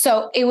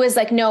 So it was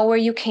like, know where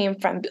you came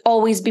from.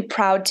 Always be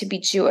proud to be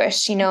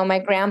Jewish. You know, my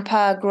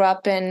grandpa grew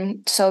up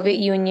in Soviet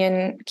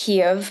Union,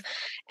 Kiev,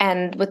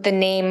 and with the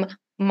name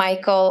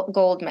Michael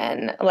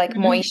Goldman, like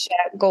Moishe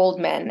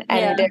Goldman.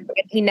 And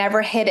he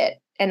never hid it.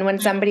 And when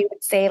somebody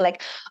would say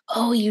like,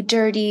 oh, you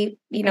dirty,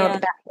 you know, the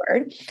bad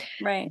word.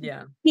 Right.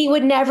 Yeah. He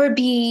would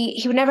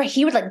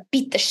like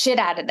beat the shit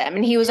out of them.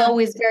 And he was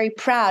always very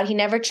proud. He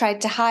never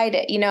tried to hide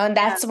it, you know, and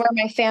that's where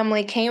my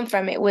family came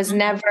from. It was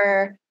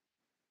never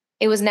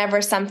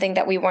something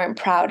that we weren't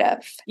proud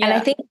of. And I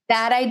think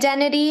that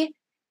identity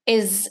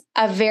is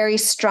a very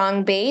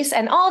strong base,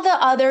 and all the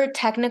other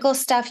technical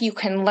stuff you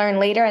can learn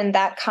later, and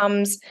that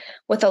comes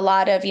with a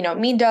lot of,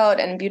 midot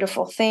and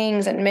beautiful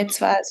things and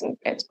mitzvahs, and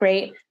it's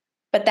great.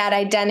 But that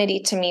identity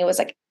to me was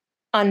like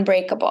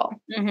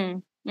unbreakable.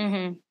 So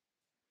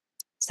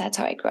that's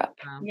how I grew up.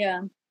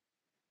 Yeah.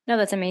 No,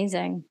 that's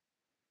amazing.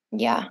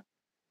 Yeah.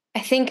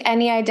 I think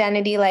any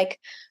identity, like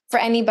for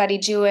anybody,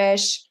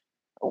 Jewish,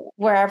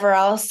 wherever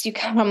else you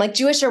come from, like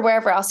Jewish or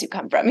wherever else you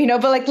come from,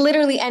 but like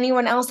literally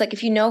anyone else, like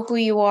if you know who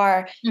you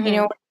are, you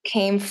know where you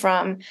came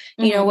from,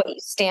 you know what you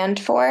stand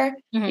for,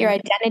 your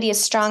identity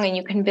is strong and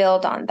you can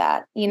build on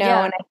that,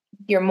 and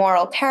your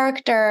moral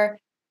character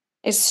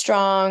is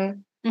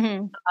strong.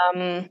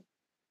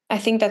 I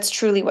think that's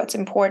truly what's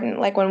important.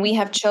 Like when we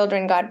have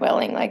children, God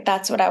willing, like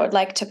that's what I would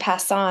like to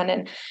pass on.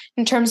 And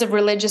in terms of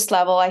religious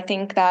level, I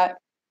think that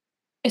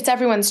it's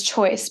everyone's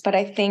choice, but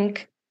I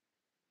think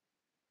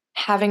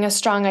having a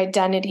strong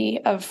identity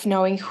of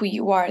knowing who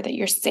you are, that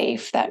you're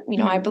safe, that,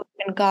 I believe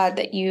in God,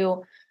 that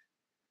you're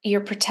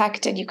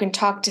protected, you can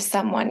talk to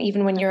someone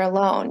even when you're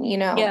alone,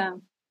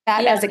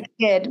 that as a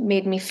kid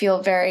made me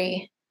feel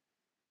very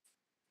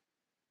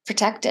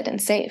protected and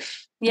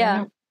safe.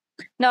 Yeah.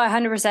 No,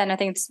 100%. I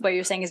think what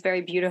you're saying is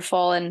very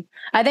beautiful. And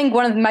I think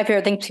one of my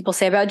favorite things people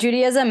say about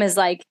Judaism is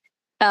like,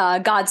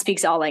 God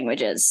speaks all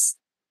languages.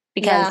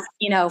 Because,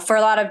 for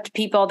a lot of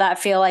people that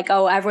feel like,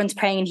 oh, everyone's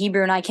praying in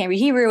Hebrew and I can't read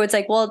Hebrew. It's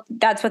like, well,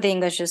 that's what the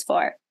English is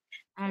for.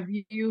 Have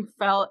you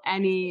felt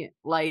any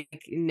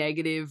like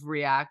negative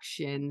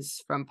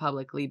reactions from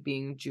publicly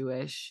being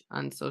Jewish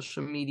on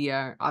social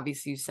media?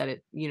 Obviously you said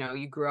it,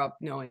 you grew up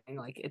knowing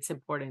like it's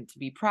important to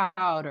be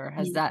proud, or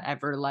has that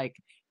ever like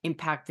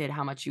impacted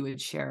how much you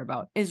would share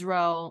about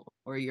Israel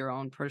or your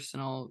own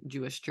personal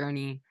Jewish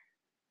journey?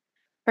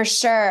 For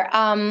sure.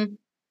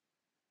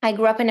 I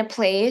grew up in a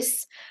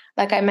place,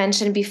 like I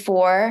mentioned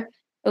before,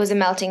 it was a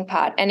melting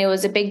pot, and it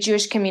was a big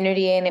Jewish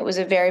community, and it was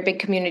a very big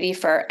community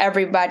for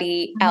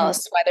everybody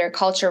else, whether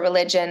culture,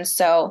 religion.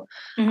 So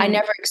I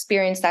never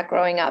experienced that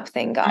growing up,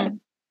 thank God.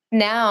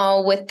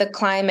 Now with the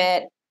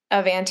climate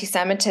of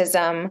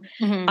anti-Semitism,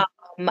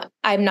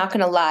 I'm not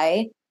going to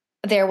lie,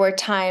 there were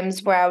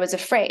times where I was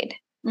afraid.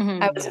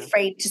 I was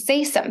afraid to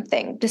say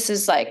something. This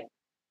is like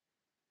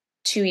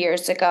 2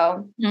 years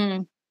ago,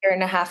 year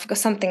and a half ago,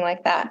 something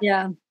like that.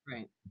 Yeah.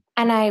 Right.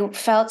 And I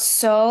felt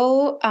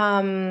so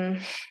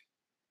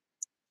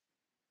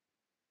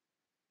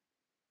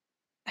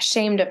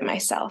ashamed of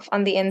myself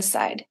on the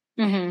inside.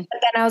 But then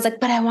I was like,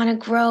 but I want to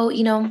grow,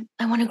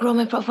 I want to grow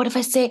my what if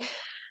I say,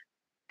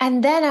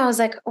 and then I was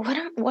like, what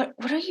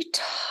are you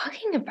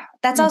talking about?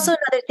 That's also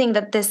another thing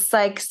that this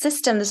like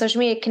system, the social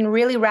media can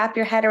really wrap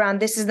your head around.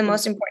 This is the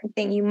most important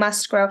thing. You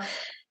must grow.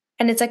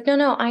 And it's like,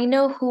 no, I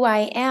know who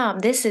I am.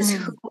 This is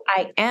who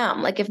I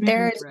am. Like if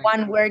there is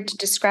one word to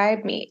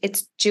describe me,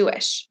 it's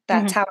Jewish.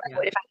 That's how I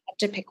would, if I had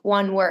to pick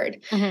one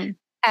word.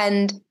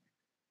 And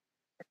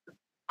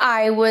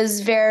I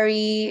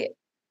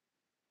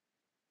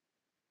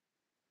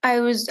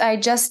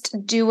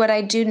just do what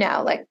I do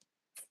now. Like,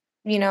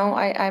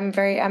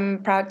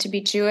 I'm proud to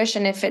be Jewish.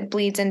 And if it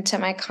bleeds into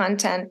my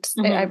content,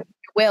 I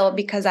will,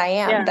 because I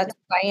am. Yeah. That's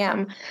who I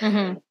am.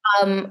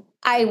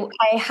 I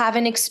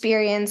haven't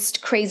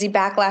experienced crazy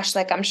backlash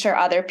like I'm sure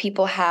other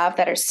people have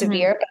that are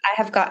severe, but I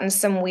have gotten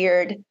some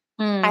weird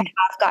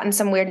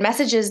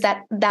messages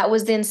that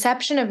was the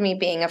inception of me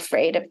being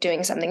afraid of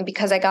doing something,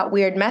 because I got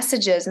weird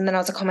messages and then I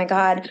was like, oh my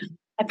God,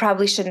 I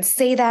probably shouldn't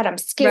say that. I'm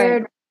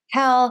scared.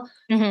 Hell.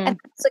 And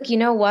it's like, you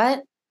know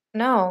what?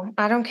 No,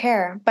 I don't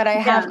care. But I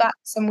have gotten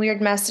some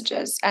weird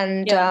messages,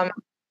 and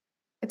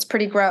it's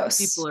pretty gross.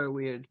 People are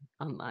weird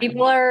online.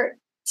 People are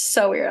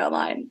so weird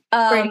online.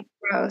 Pretty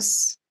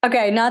gross.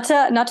 Okay, not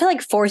to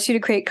like force you to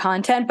create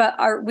content, but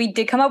we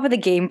did come up with a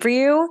game for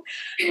you.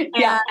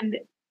 And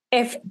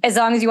as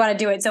long as you want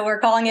to do it. So we're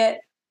calling it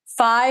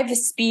 5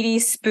 Speedy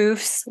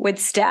Spoofs with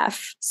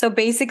Steph. So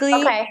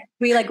basically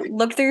we like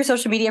look through your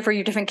social media for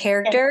your different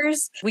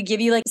characters. We give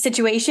you like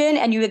situation,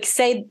 and you like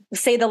say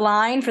the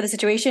line for the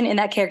situation in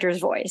that character's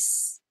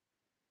voice.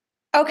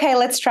 Okay,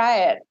 let's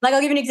try it. Like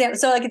I'll give you an example.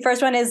 So like the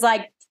first one is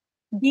like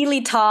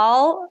really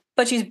tall,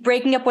 but she's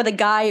breaking up with a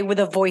guy with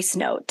a voice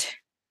note.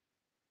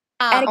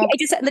 And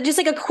it just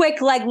like a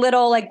quick, like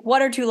little, like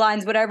 1 or 2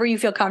 lines, whatever you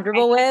feel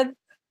comfortable with,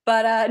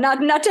 but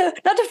not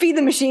to feed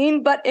the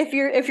machine, but if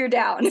you're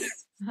down.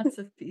 Not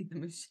to feed the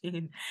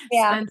machine.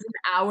 Yeah. Spends an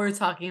hour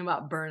talking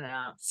about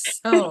burnout.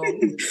 So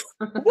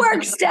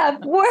work,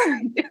 Steph,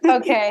 work.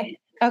 Okay.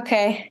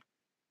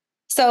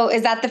 So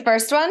is that the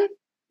first one?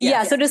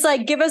 Yeah. So just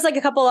like give us like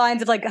a couple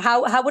lines of like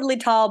how would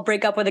Lital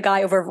break up with a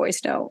guy over a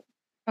voice note?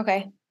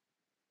 Okay.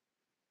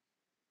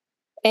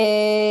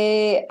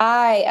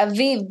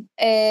 Aviv,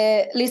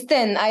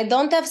 listen, I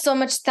don't have so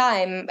much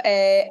time.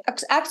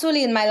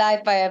 Actually, in my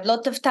life, I have a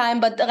lot of time,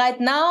 but right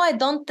now,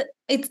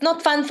 it's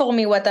not fun for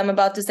me what I'm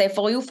about to say.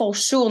 For you, for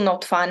sure,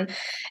 not fun.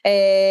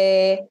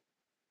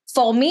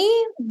 For me,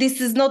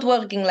 this is not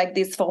working like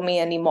this for me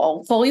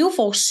anymore. For you,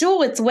 for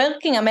sure, it's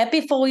working. I'm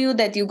happy for you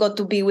that you got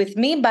to be with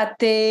me, but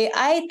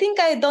I think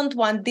I don't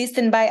want this.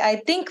 And I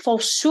think for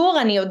sure,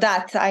 I know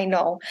that, I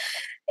know.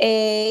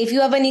 If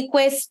you have any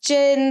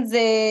questions,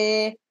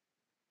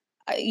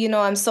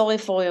 I'm sorry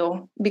for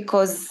you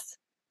because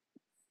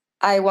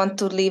I want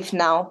to leave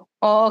now.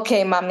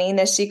 Okay, mommy,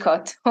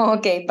 neshikot.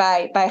 Okay,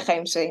 bye. Bye,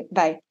 Chaim Shei.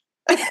 Bye.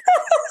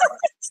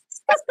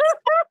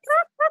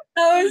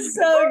 That was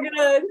so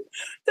good.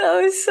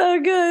 That was so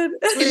good.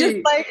 Just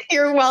like,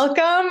 you're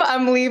welcome.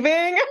 I'm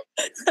leaving.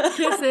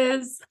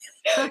 Kisses.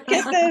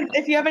 Kisses.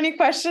 If you have any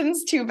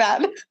questions, too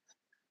bad.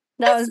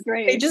 That was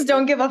great. They just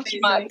don't give a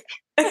fuck.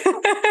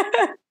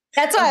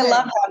 That's why I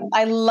love them.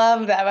 I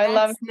love them. I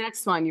love.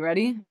 Next one. You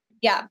ready?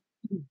 Yeah.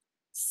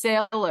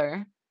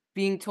 Sailor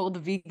being told the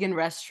vegan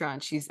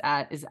restaurant she's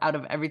at is out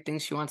of everything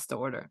she wants to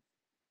order.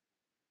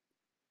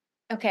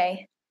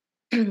 Okay.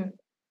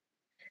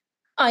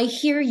 I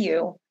hear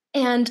you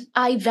and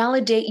I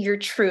validate your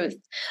truth.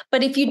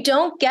 But if you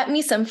don't get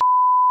me some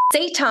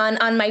Satan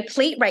on my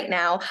plate right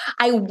now,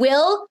 I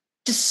will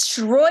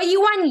destroy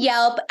you on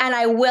Yelp and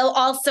I will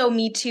also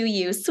Me Too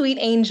you. Sweet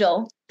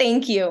angel.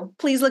 Thank you.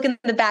 Please look in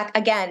the back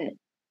again.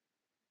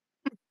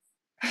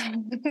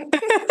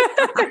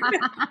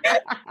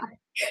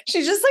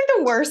 She's just like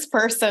the worst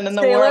person in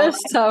the world.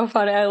 So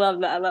funny. I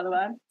love that. I love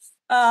that.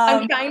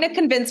 I'm trying to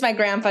convince my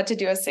grandpa to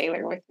do a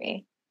sailor with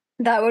me.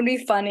 That would be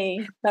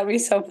funny. That would be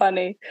so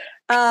funny.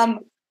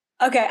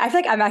 Okay, I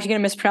feel like I'm actually going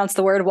to mispronounce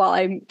the word while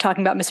I'm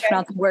talking about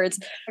mispronouncing words.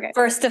 Okay.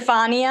 For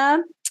Stefania,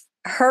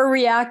 her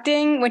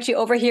reacting when she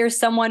overhears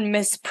someone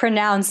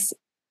mispronounce,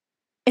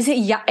 is it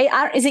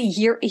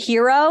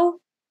hero?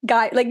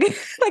 Guy, like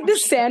the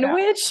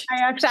sandwich.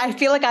 I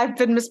feel like I've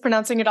been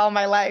mispronouncing it all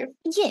my life.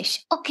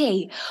 Yes,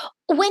 okay.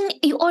 When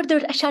you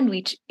order a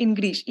sandwich in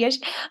Greece, yes,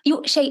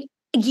 you say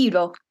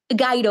gyro.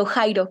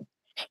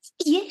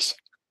 Yes.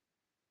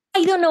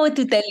 I don't know what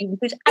to tell you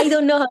because I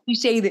don't know how to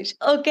say this,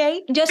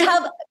 okay? Just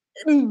have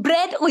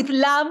bread with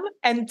lamb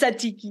and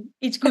tzatziki.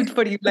 It's good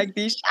for you like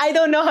this. I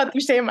don't know how to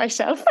say it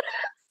myself.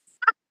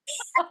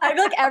 I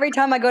feel like every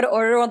time I go to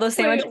order one of those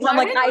sandwiches, I'm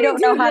like, I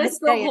don't know how to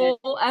say it.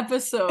 Whole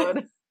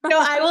episode. No,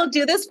 I will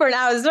do this for an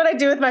hour. This is what I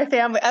do with my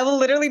family. I will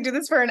literally do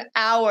this for an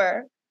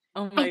hour.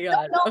 Oh my God.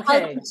 I don't know how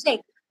to say.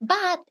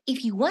 But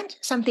if you want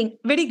something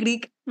very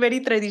Greek,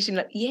 very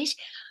traditional, yes,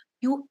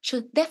 you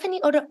should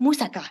definitely order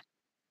moussaka.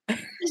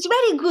 It's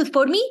very good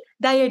for me,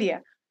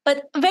 diarrhea,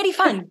 but very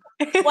fun.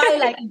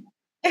 Why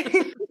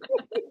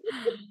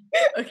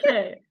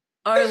Okay.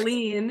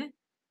 Arlene,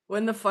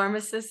 when the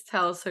pharmacist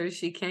tells her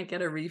she can't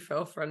get a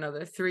refill for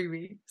another 3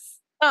 weeks.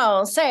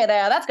 Oh, say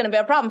there, that's going to be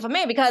a problem for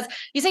me because,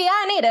 you see,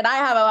 I need it. I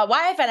have a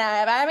wife and I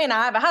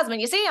have a husband.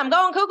 You see, I'm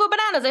going cuckoo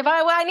bananas if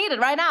I need it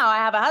right now. I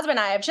have a husband,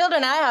 I have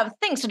children, I have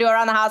things to do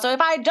around the house. So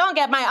if I don't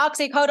get my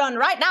oxycodone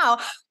right now,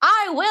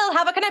 I will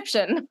have a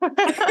conniption.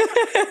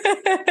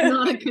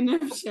 Not a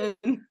conniption.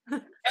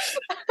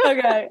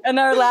 Okay, and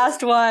our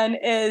last one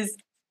is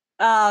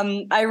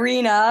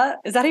Irina.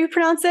 Is that how you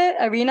pronounce it?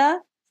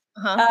 Irina?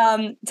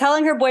 Uh-huh.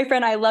 Telling her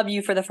boyfriend, I love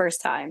you for the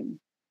first time.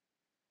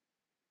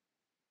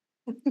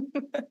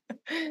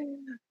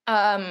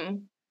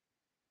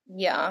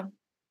 Yeah.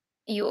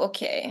 You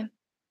okay?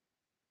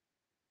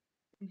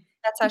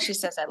 That's how she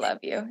says I love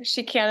you.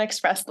 She can't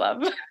express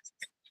love.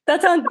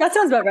 That sounds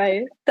about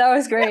right. That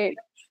was great.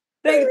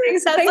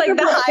 That's like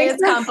the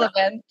highest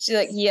compliment. She's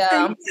like,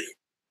 yeah.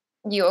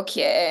 You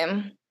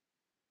okay?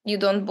 You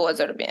don't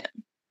bother me.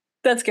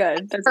 That's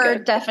good. That's her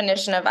good.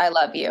 Definition of I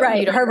love you.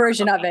 Right. Her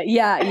version of it.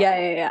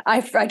 Yeah.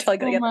 I totally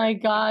get it. Oh my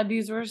God,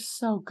 these were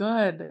so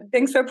good.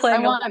 Thanks for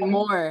playing. I want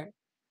more.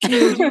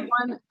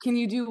 Can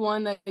you do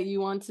one that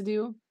you want to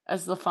do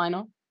as the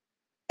final?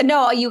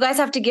 No, you guys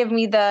have to give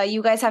me the.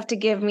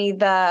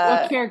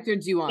 What character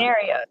do you want?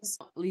 Scenarios.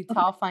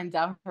 Lital finds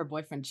out her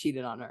boyfriend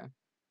cheated on her.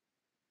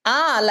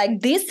 Like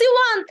this you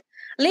want?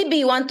 Libby,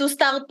 you want to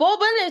start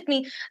problem with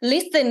me?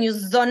 Listen, you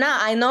Zona,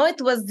 I know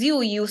it was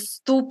you, you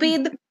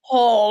stupid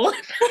hole.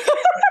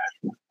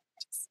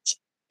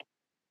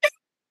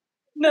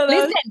 No,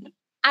 listen,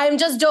 I'm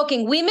just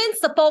joking. Women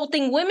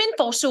supporting women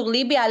for sure.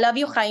 Libby, I love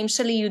you. Chaim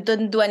Sheli, you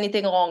didn't do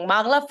anything wrong.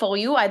 Marla, for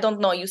you, I don't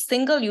know. You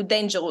single, you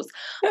dangerous.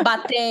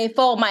 But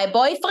for my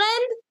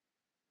boyfriend,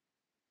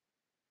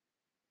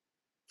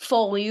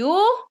 for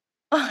you,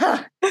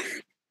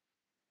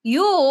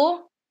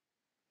 you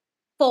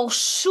for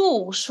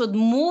sure should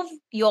move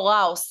your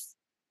house.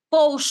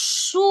 For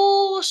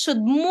sure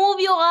should move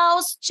your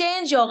house,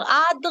 change your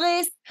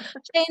address,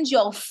 change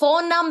your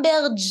phone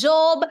number,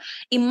 job,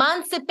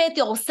 emancipate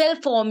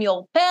yourself from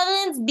your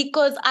parents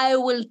because I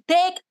will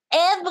take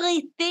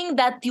everything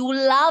that you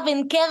love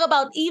and care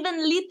about,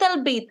 even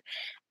little bit,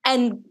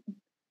 and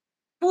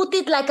put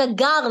it like a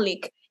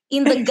garlic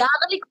in the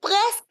garlic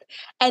press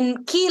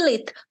and kill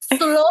it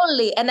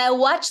slowly. And I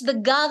watch the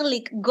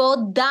garlic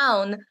go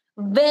down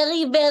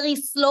very, very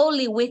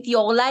slowly with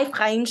your life,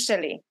 Chaim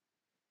Sheli.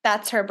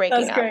 That's her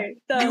breaking up. Great.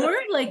 You were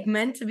like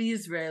meant to be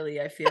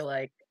Israeli, I feel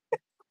like.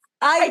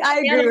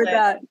 I agree with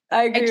that.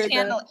 I agree with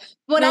that.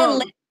 When I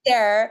lived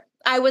there,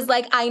 I was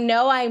like, I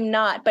know I'm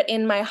not, but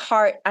in my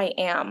heart, I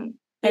am.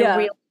 I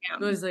really It am.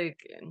 was like,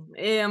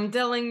 I'm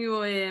telling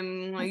you,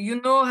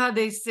 you know how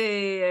they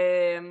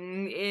say,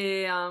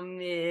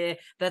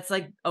 that's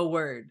like a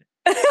word.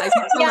 I used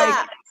to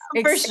Yeah,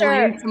 for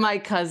explain sure. to my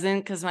cousin,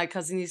 because my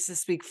cousin used to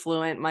speak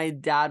fluent. My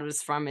dad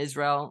was from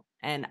Israel,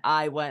 and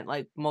I went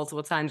like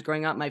multiple times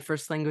growing up. My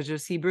first language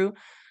was Hebrew,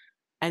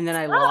 and then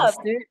I lost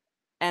it.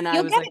 And I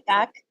You'll was get like, it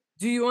back.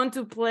 do you want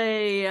to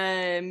play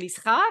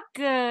Mishak?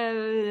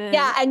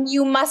 Yeah, and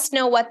you must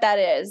know what that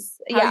is.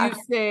 How Yeah. you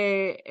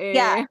say?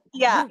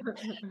 Yeah.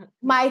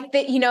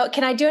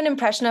 Can I do an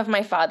impression of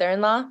my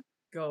father-in-law?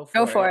 Go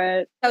Go for for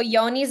it. it. So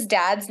Yoni's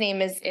dad's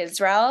name is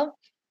Israel,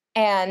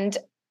 and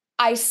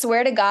I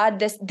swear to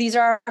God, these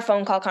are our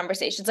phone call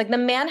conversations. Like the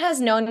man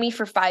has known me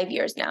for 5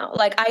 years now.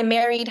 Like I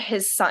married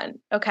his son.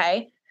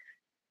 Okay.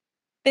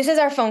 This is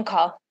our phone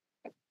call.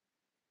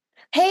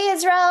 Hey,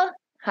 Israel.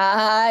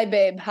 Hi,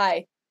 babe.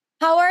 Hi.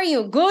 How are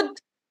you? Good.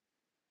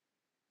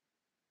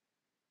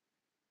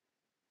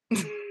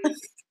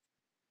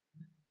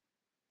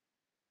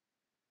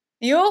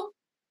 You?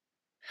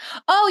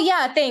 Oh,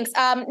 yeah, thanks.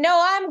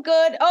 No, I'm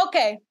good.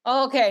 Okay.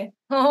 Okay.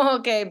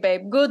 Okay,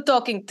 babe. Good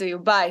talking to you.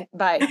 Bye.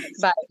 Bye.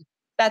 Bye.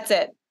 That's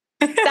it.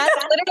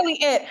 That's literally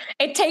it.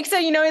 It takes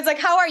it's like,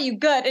 how are you?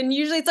 Good. And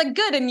usually it's like,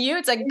 good. And you?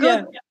 It's like,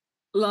 good.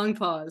 Long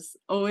pause.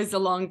 Always a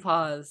long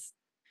pause.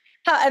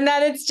 And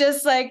then it's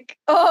just like,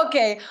 oh,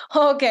 okay.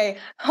 Okay.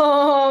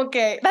 Oh,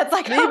 okay. That's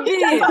like, Libby.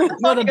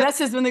 No, the best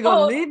is when they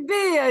go, Oh.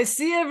 Libby, I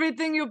see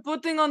everything you're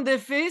putting on the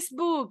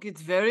Facebook.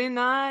 It's very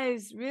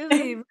nice.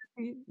 Really.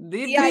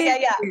 Libby. Yeah.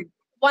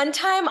 One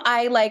time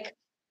I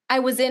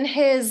was in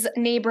his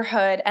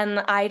neighborhood and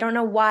I don't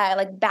know why, I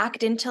like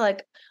backed into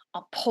like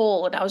a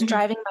pole and I was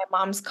driving my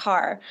mom's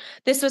car.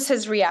 This was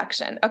his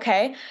reaction.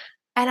 Okay.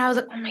 And I was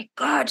like, oh my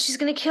God, she's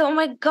gonna kill. Oh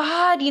my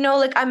God.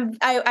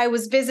 I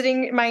was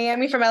visiting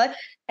Miami from LA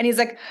and he's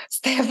like,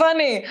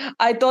 Stefanie,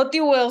 I thought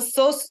you were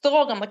so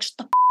strong. I'm like, shut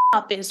the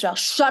up, Israel.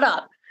 Shut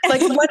up.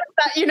 Like, what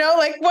is that?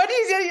 Like, what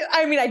is,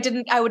 I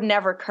mean, I would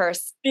never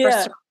curse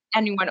for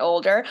anyone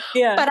older.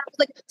 Yeah. But I was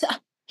like,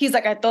 he's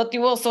like, I thought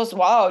you were so,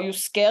 wow, you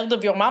scared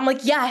of your mom?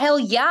 Like, yeah, hell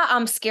yeah,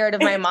 I'm scared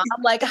of my mom.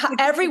 Like,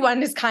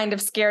 everyone is kind of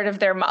scared of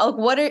their mom.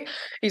 Like,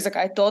 he's like,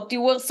 I thought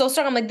you were so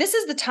strong. I'm like, this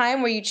is the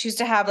time where you choose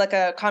to have like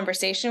a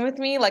conversation with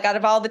me. Like, out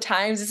of all the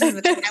times, this is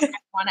the time I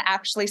want to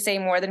actually say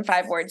more than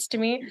 5 words to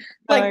me.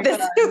 Like,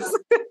 this is,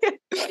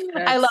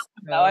 I love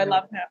him though. I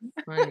love him.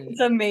 Funny.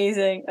 It's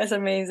amazing. That's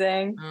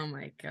amazing. Oh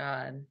my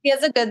God. He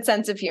has a good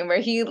sense of humor.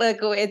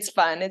 It's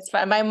fun. It's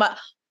fun.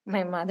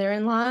 My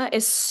mother-in-law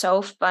is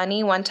so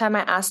funny. One time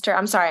I asked her,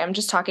 I'm sorry, I'm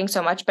just talking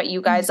so much, but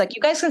you guys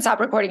can stop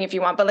recording if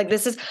you want, but like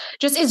this is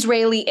just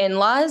Israeli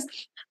in-laws.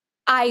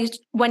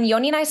 When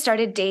Yoni and I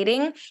started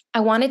dating, I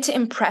wanted to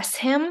impress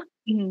him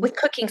with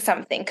cooking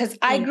something because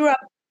I grew up,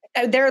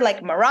 they're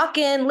like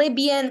Moroccan,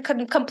 Libyan,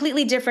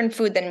 completely different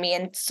food than me,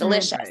 and it's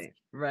delicious.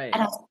 Right.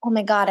 And I was like, oh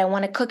my God, I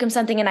want to cook him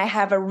something. And I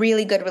have a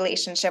really good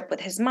relationship with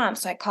his mom.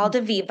 So I called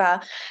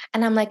Aviva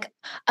and I'm like,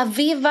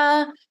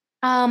 Aviva,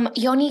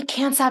 Yoni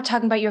can't stop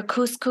talking about your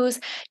couscous.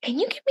 Can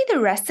you give me the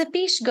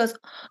recipe? She goes,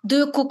 do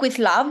you cook with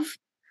love?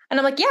 And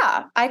I'm like,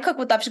 yeah, I cook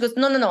with love. She goes,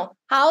 no.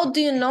 How do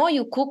you know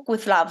you cook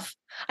with love?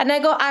 And I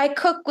go, I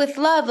cook with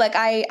love. Like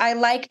I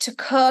like to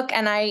cook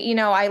and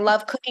I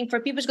love cooking for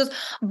people. She goes,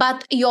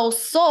 but your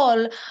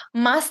soul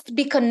must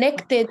be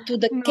connected to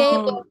the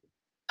cable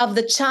of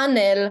the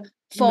channel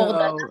for the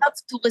love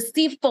to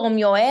receive from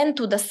your end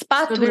to the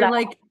spatula. So they're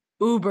like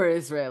uber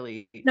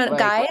Israeli. No,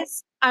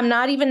 guys, I'm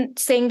not even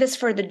saying this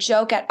for the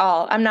joke at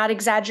all. I'm not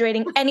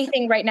exaggerating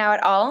anything right now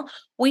at all.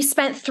 We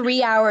spent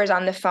 3 hours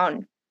on the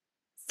phone.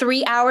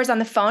 3 hours on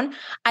the phone.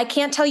 I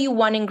can't tell you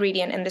one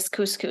ingredient in this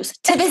couscous.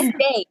 To this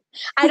day,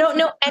 I don't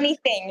know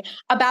anything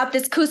about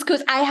this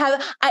couscous.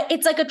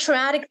 It's like a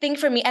traumatic thing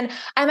for me. And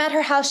I'm at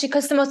her house. She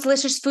cooks the most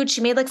delicious food. She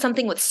made like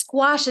something with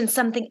squash and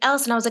something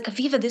else. And I was like,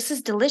 Aviva, this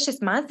is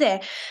delicious, maze.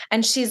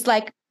 And she's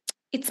like,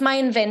 it's my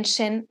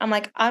invention. I'm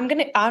like, I'm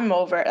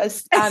over.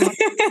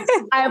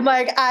 I'm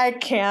like, I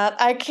can't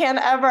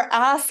ever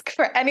ask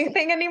for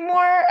anything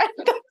anymore.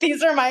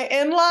 These are my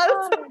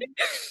in-laws.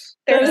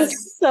 They're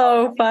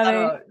so funny.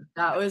 Oh,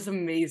 that was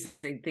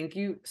amazing. Thank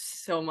you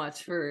so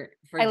much for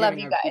I love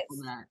you guys.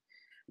 That.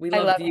 We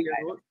love you.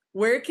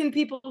 Where can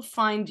people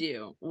find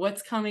you?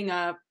 What's coming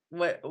up?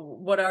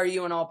 What are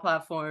you on all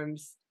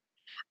platforms?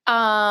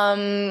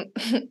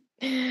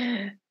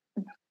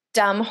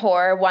 Dumb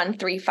whore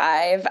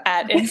 135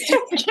 at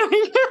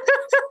Instagram.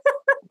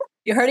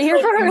 You heard it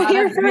here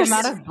first. The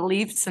amount of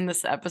bleeps in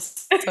this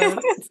episode.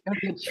 It's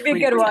gonna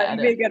be a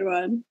good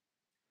one.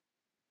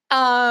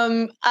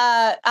 I'm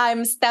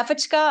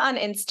Stefachka on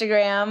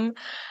Instagram,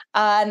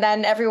 and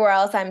then everywhere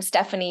else I'm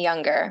Stefanie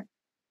Younger.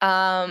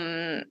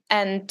 And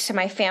to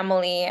my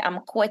family, I'm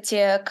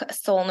Kotik,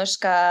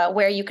 Solnushka,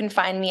 where you can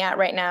find me at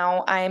right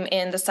now. I'm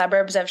in the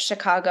suburbs of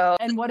Chicago.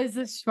 And what is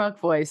this schmuck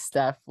voice,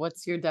 Steph?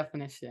 What's your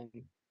definition?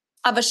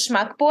 Of a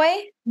schmuck boy?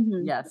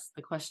 Mhm. Yes,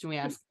 the question we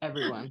ask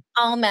everyone.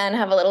 All men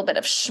have a little bit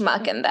of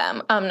schmuck in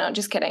them. No,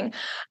 just kidding.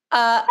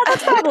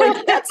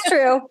 That's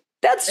true.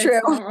 That's It's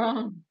true. not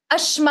wrong. A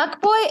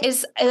schmuck boy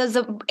is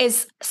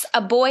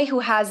a boy who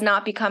has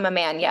not become a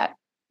man yet.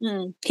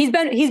 He's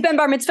been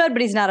bar mitzvahed,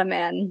 but he's not a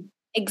man.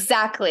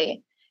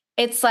 Exactly.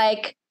 It's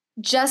like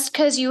just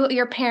because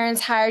your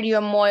parents hired you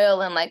a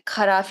moil and like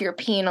cut off your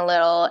peen a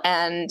little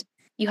and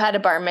you had a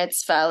bar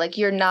mitzvah, like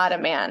you're not a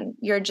man.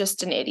 You're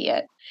just an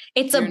idiot.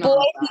 It's You're a not boy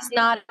that. who's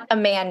not a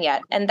man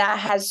yet. And that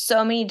has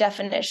so many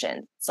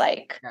definitions. It's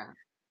like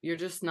You're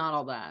just not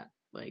all that.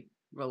 Like,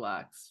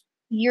 relax.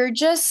 you're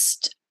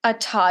just a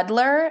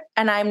toddler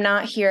and I'm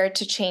not here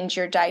to change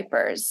your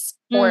diapers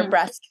or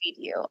breastfeed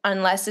you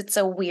unless it's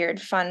a weird,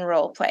 fun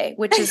role play,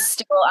 which is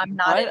still, I'm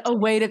not. What a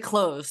way to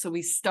close. So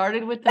we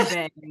started with the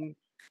bang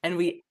and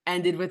we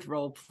ended with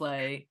role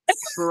play.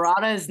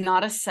 Burrata is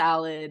not a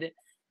salad.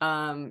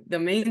 The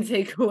main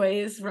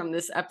takeaways from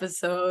this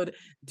episode: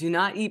 do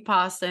not eat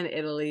pasta in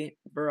Italy.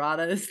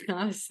 Burrata is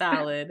not a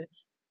salad.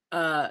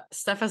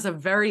 Steph has a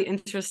very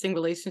interesting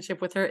relationship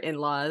with her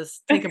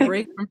in-laws. Take a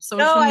break from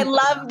social No, I media.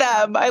 love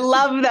them. I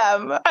love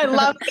them. I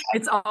love them.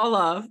 It's all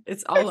love.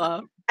 It's all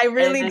love. I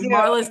really and do.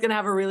 Marla's gonna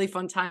have a really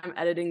fun time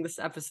editing this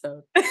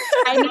episode.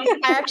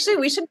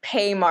 We should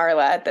pay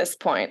Marla at this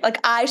point. Like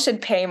I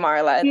should pay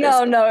Marla at this No,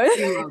 point. no.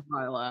 We love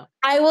Marla.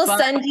 I will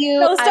send you.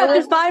 No, Steph,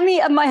 just find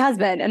me my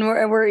husband and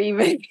we're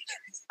even.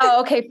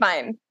 Oh, okay,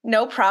 fine.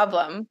 No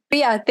problem. But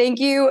yeah, thank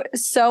you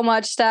so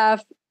much,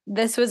 Steph.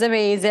 This was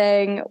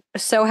amazing.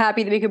 So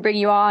happy that we could bring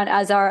you on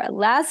as our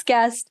last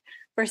guest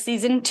for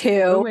season What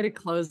a 2. way to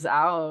close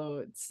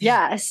out.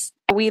 Yes.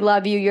 We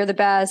love you. You're the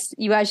best.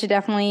 You guys should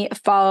definitely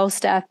follow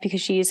Steph because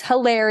she's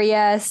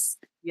hilarious.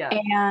 Yeah.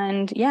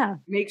 And yeah.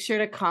 Make sure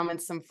to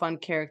comment some fun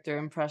character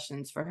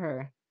impressions for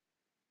her.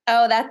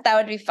 Oh, that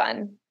would be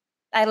fun.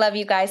 I love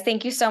you guys.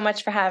 Thank you so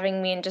much for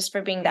having me and just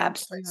for being the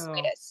absolute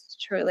sweetest.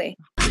 Truly.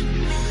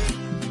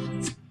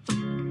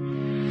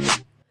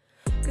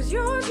 'Cause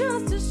you're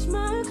just a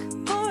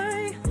schmuck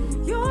boy.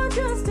 You're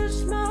just a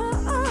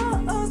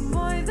schmuck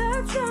boy.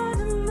 That's not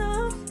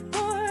enough,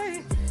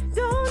 boy.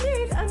 Don't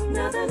need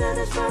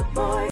another schmuck boy.